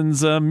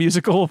Simpsons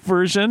musical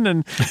version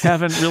and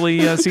haven't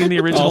really seen the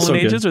original in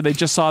ages, or they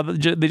just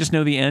they just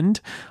know the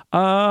end.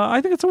 I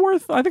think it's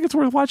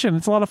worth watching.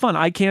 It's a lot of fun.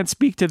 I can't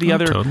speak to the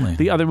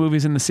other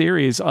movies in the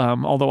series,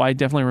 although I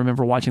definitely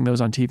remember watching those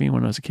on TV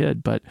when I was a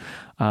kid. But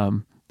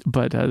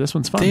this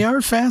one's fun. They are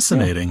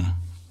fascinating. Yeah.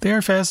 They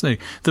are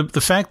fascinating.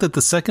 The fact that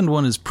the second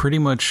one is pretty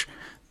much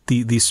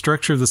the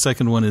structure of the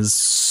second one is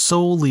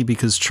solely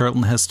because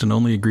Charlton Heston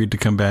only agreed to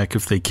come back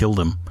if they killed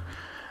him.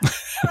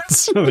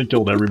 So they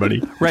killed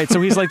everybody. Right. So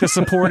he's like the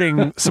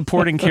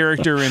supporting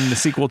character in the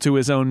sequel to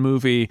his own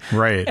movie.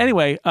 Right.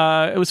 Anyway,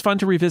 it was fun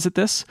to revisit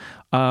this.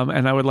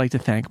 And I would like to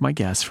thank my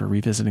guests for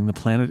revisiting the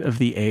Planet of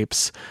the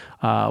Apes.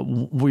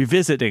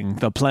 Revisiting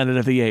the Planet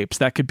of the Apes.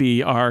 That could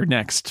be our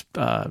next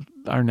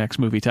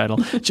movie title.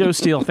 Joe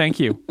Steele, thank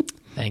you.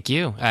 Thank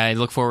you. I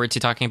look forward to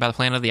talking about the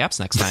Planet of the Apes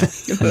next time.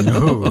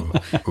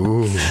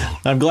 Ooh.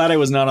 I'm glad I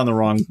was not on the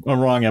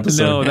wrong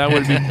episode. No, that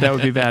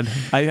would be bad.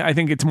 I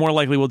think it's more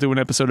likely we'll do an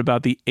episode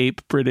about the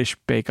Ape British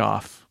Bake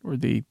Off, or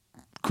the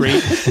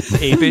Great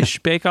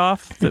Apish Bake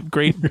Off, the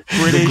Great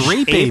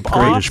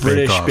British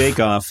British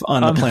Bake Off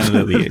on the Planet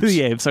of the Apes.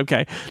 The Apes,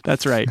 okay,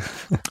 that's right.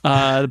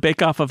 The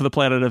Bake Off of the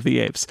Planet of the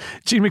Apes.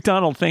 Gene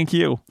McDonald, thank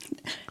you.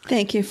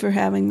 Thank you for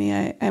having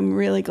me. I'm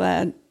really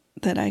glad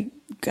that I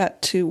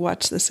got to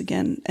watch this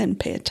again and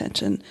pay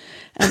attention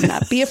and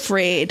not be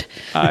afraid.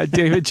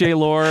 David J.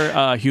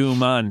 Lohr,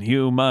 human.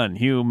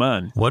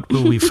 What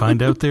will we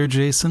find out there,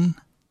 Jason?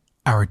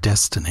 Our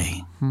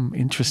destiny.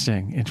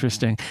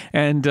 Interesting.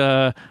 And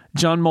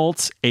John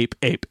Moltz, ape.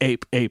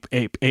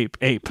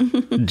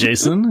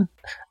 Jason,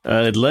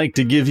 I'd like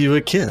to give you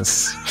a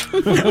kiss.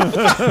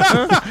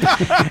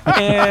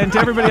 And to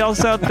everybody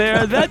else out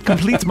there, that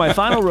completes my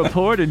final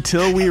report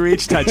until we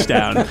reach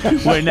touchdown.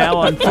 We're now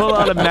on full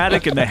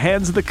automatic in the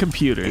hands of the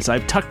computers.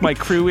 I've tucked my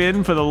crew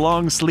in for the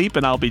long sleep,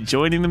 and I'll be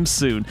joining them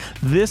soon.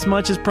 This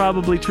much is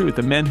probably true.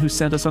 The men who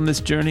sent us on this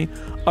journey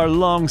are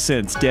long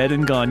since dead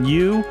and gone.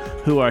 You,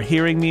 who are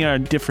hearing me, are a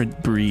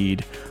different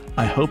breed.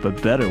 I hope a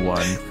better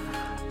one.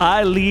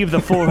 I leave the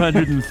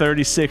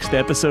 436th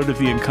episode of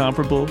The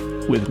Incomparable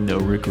with no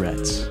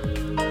regrets.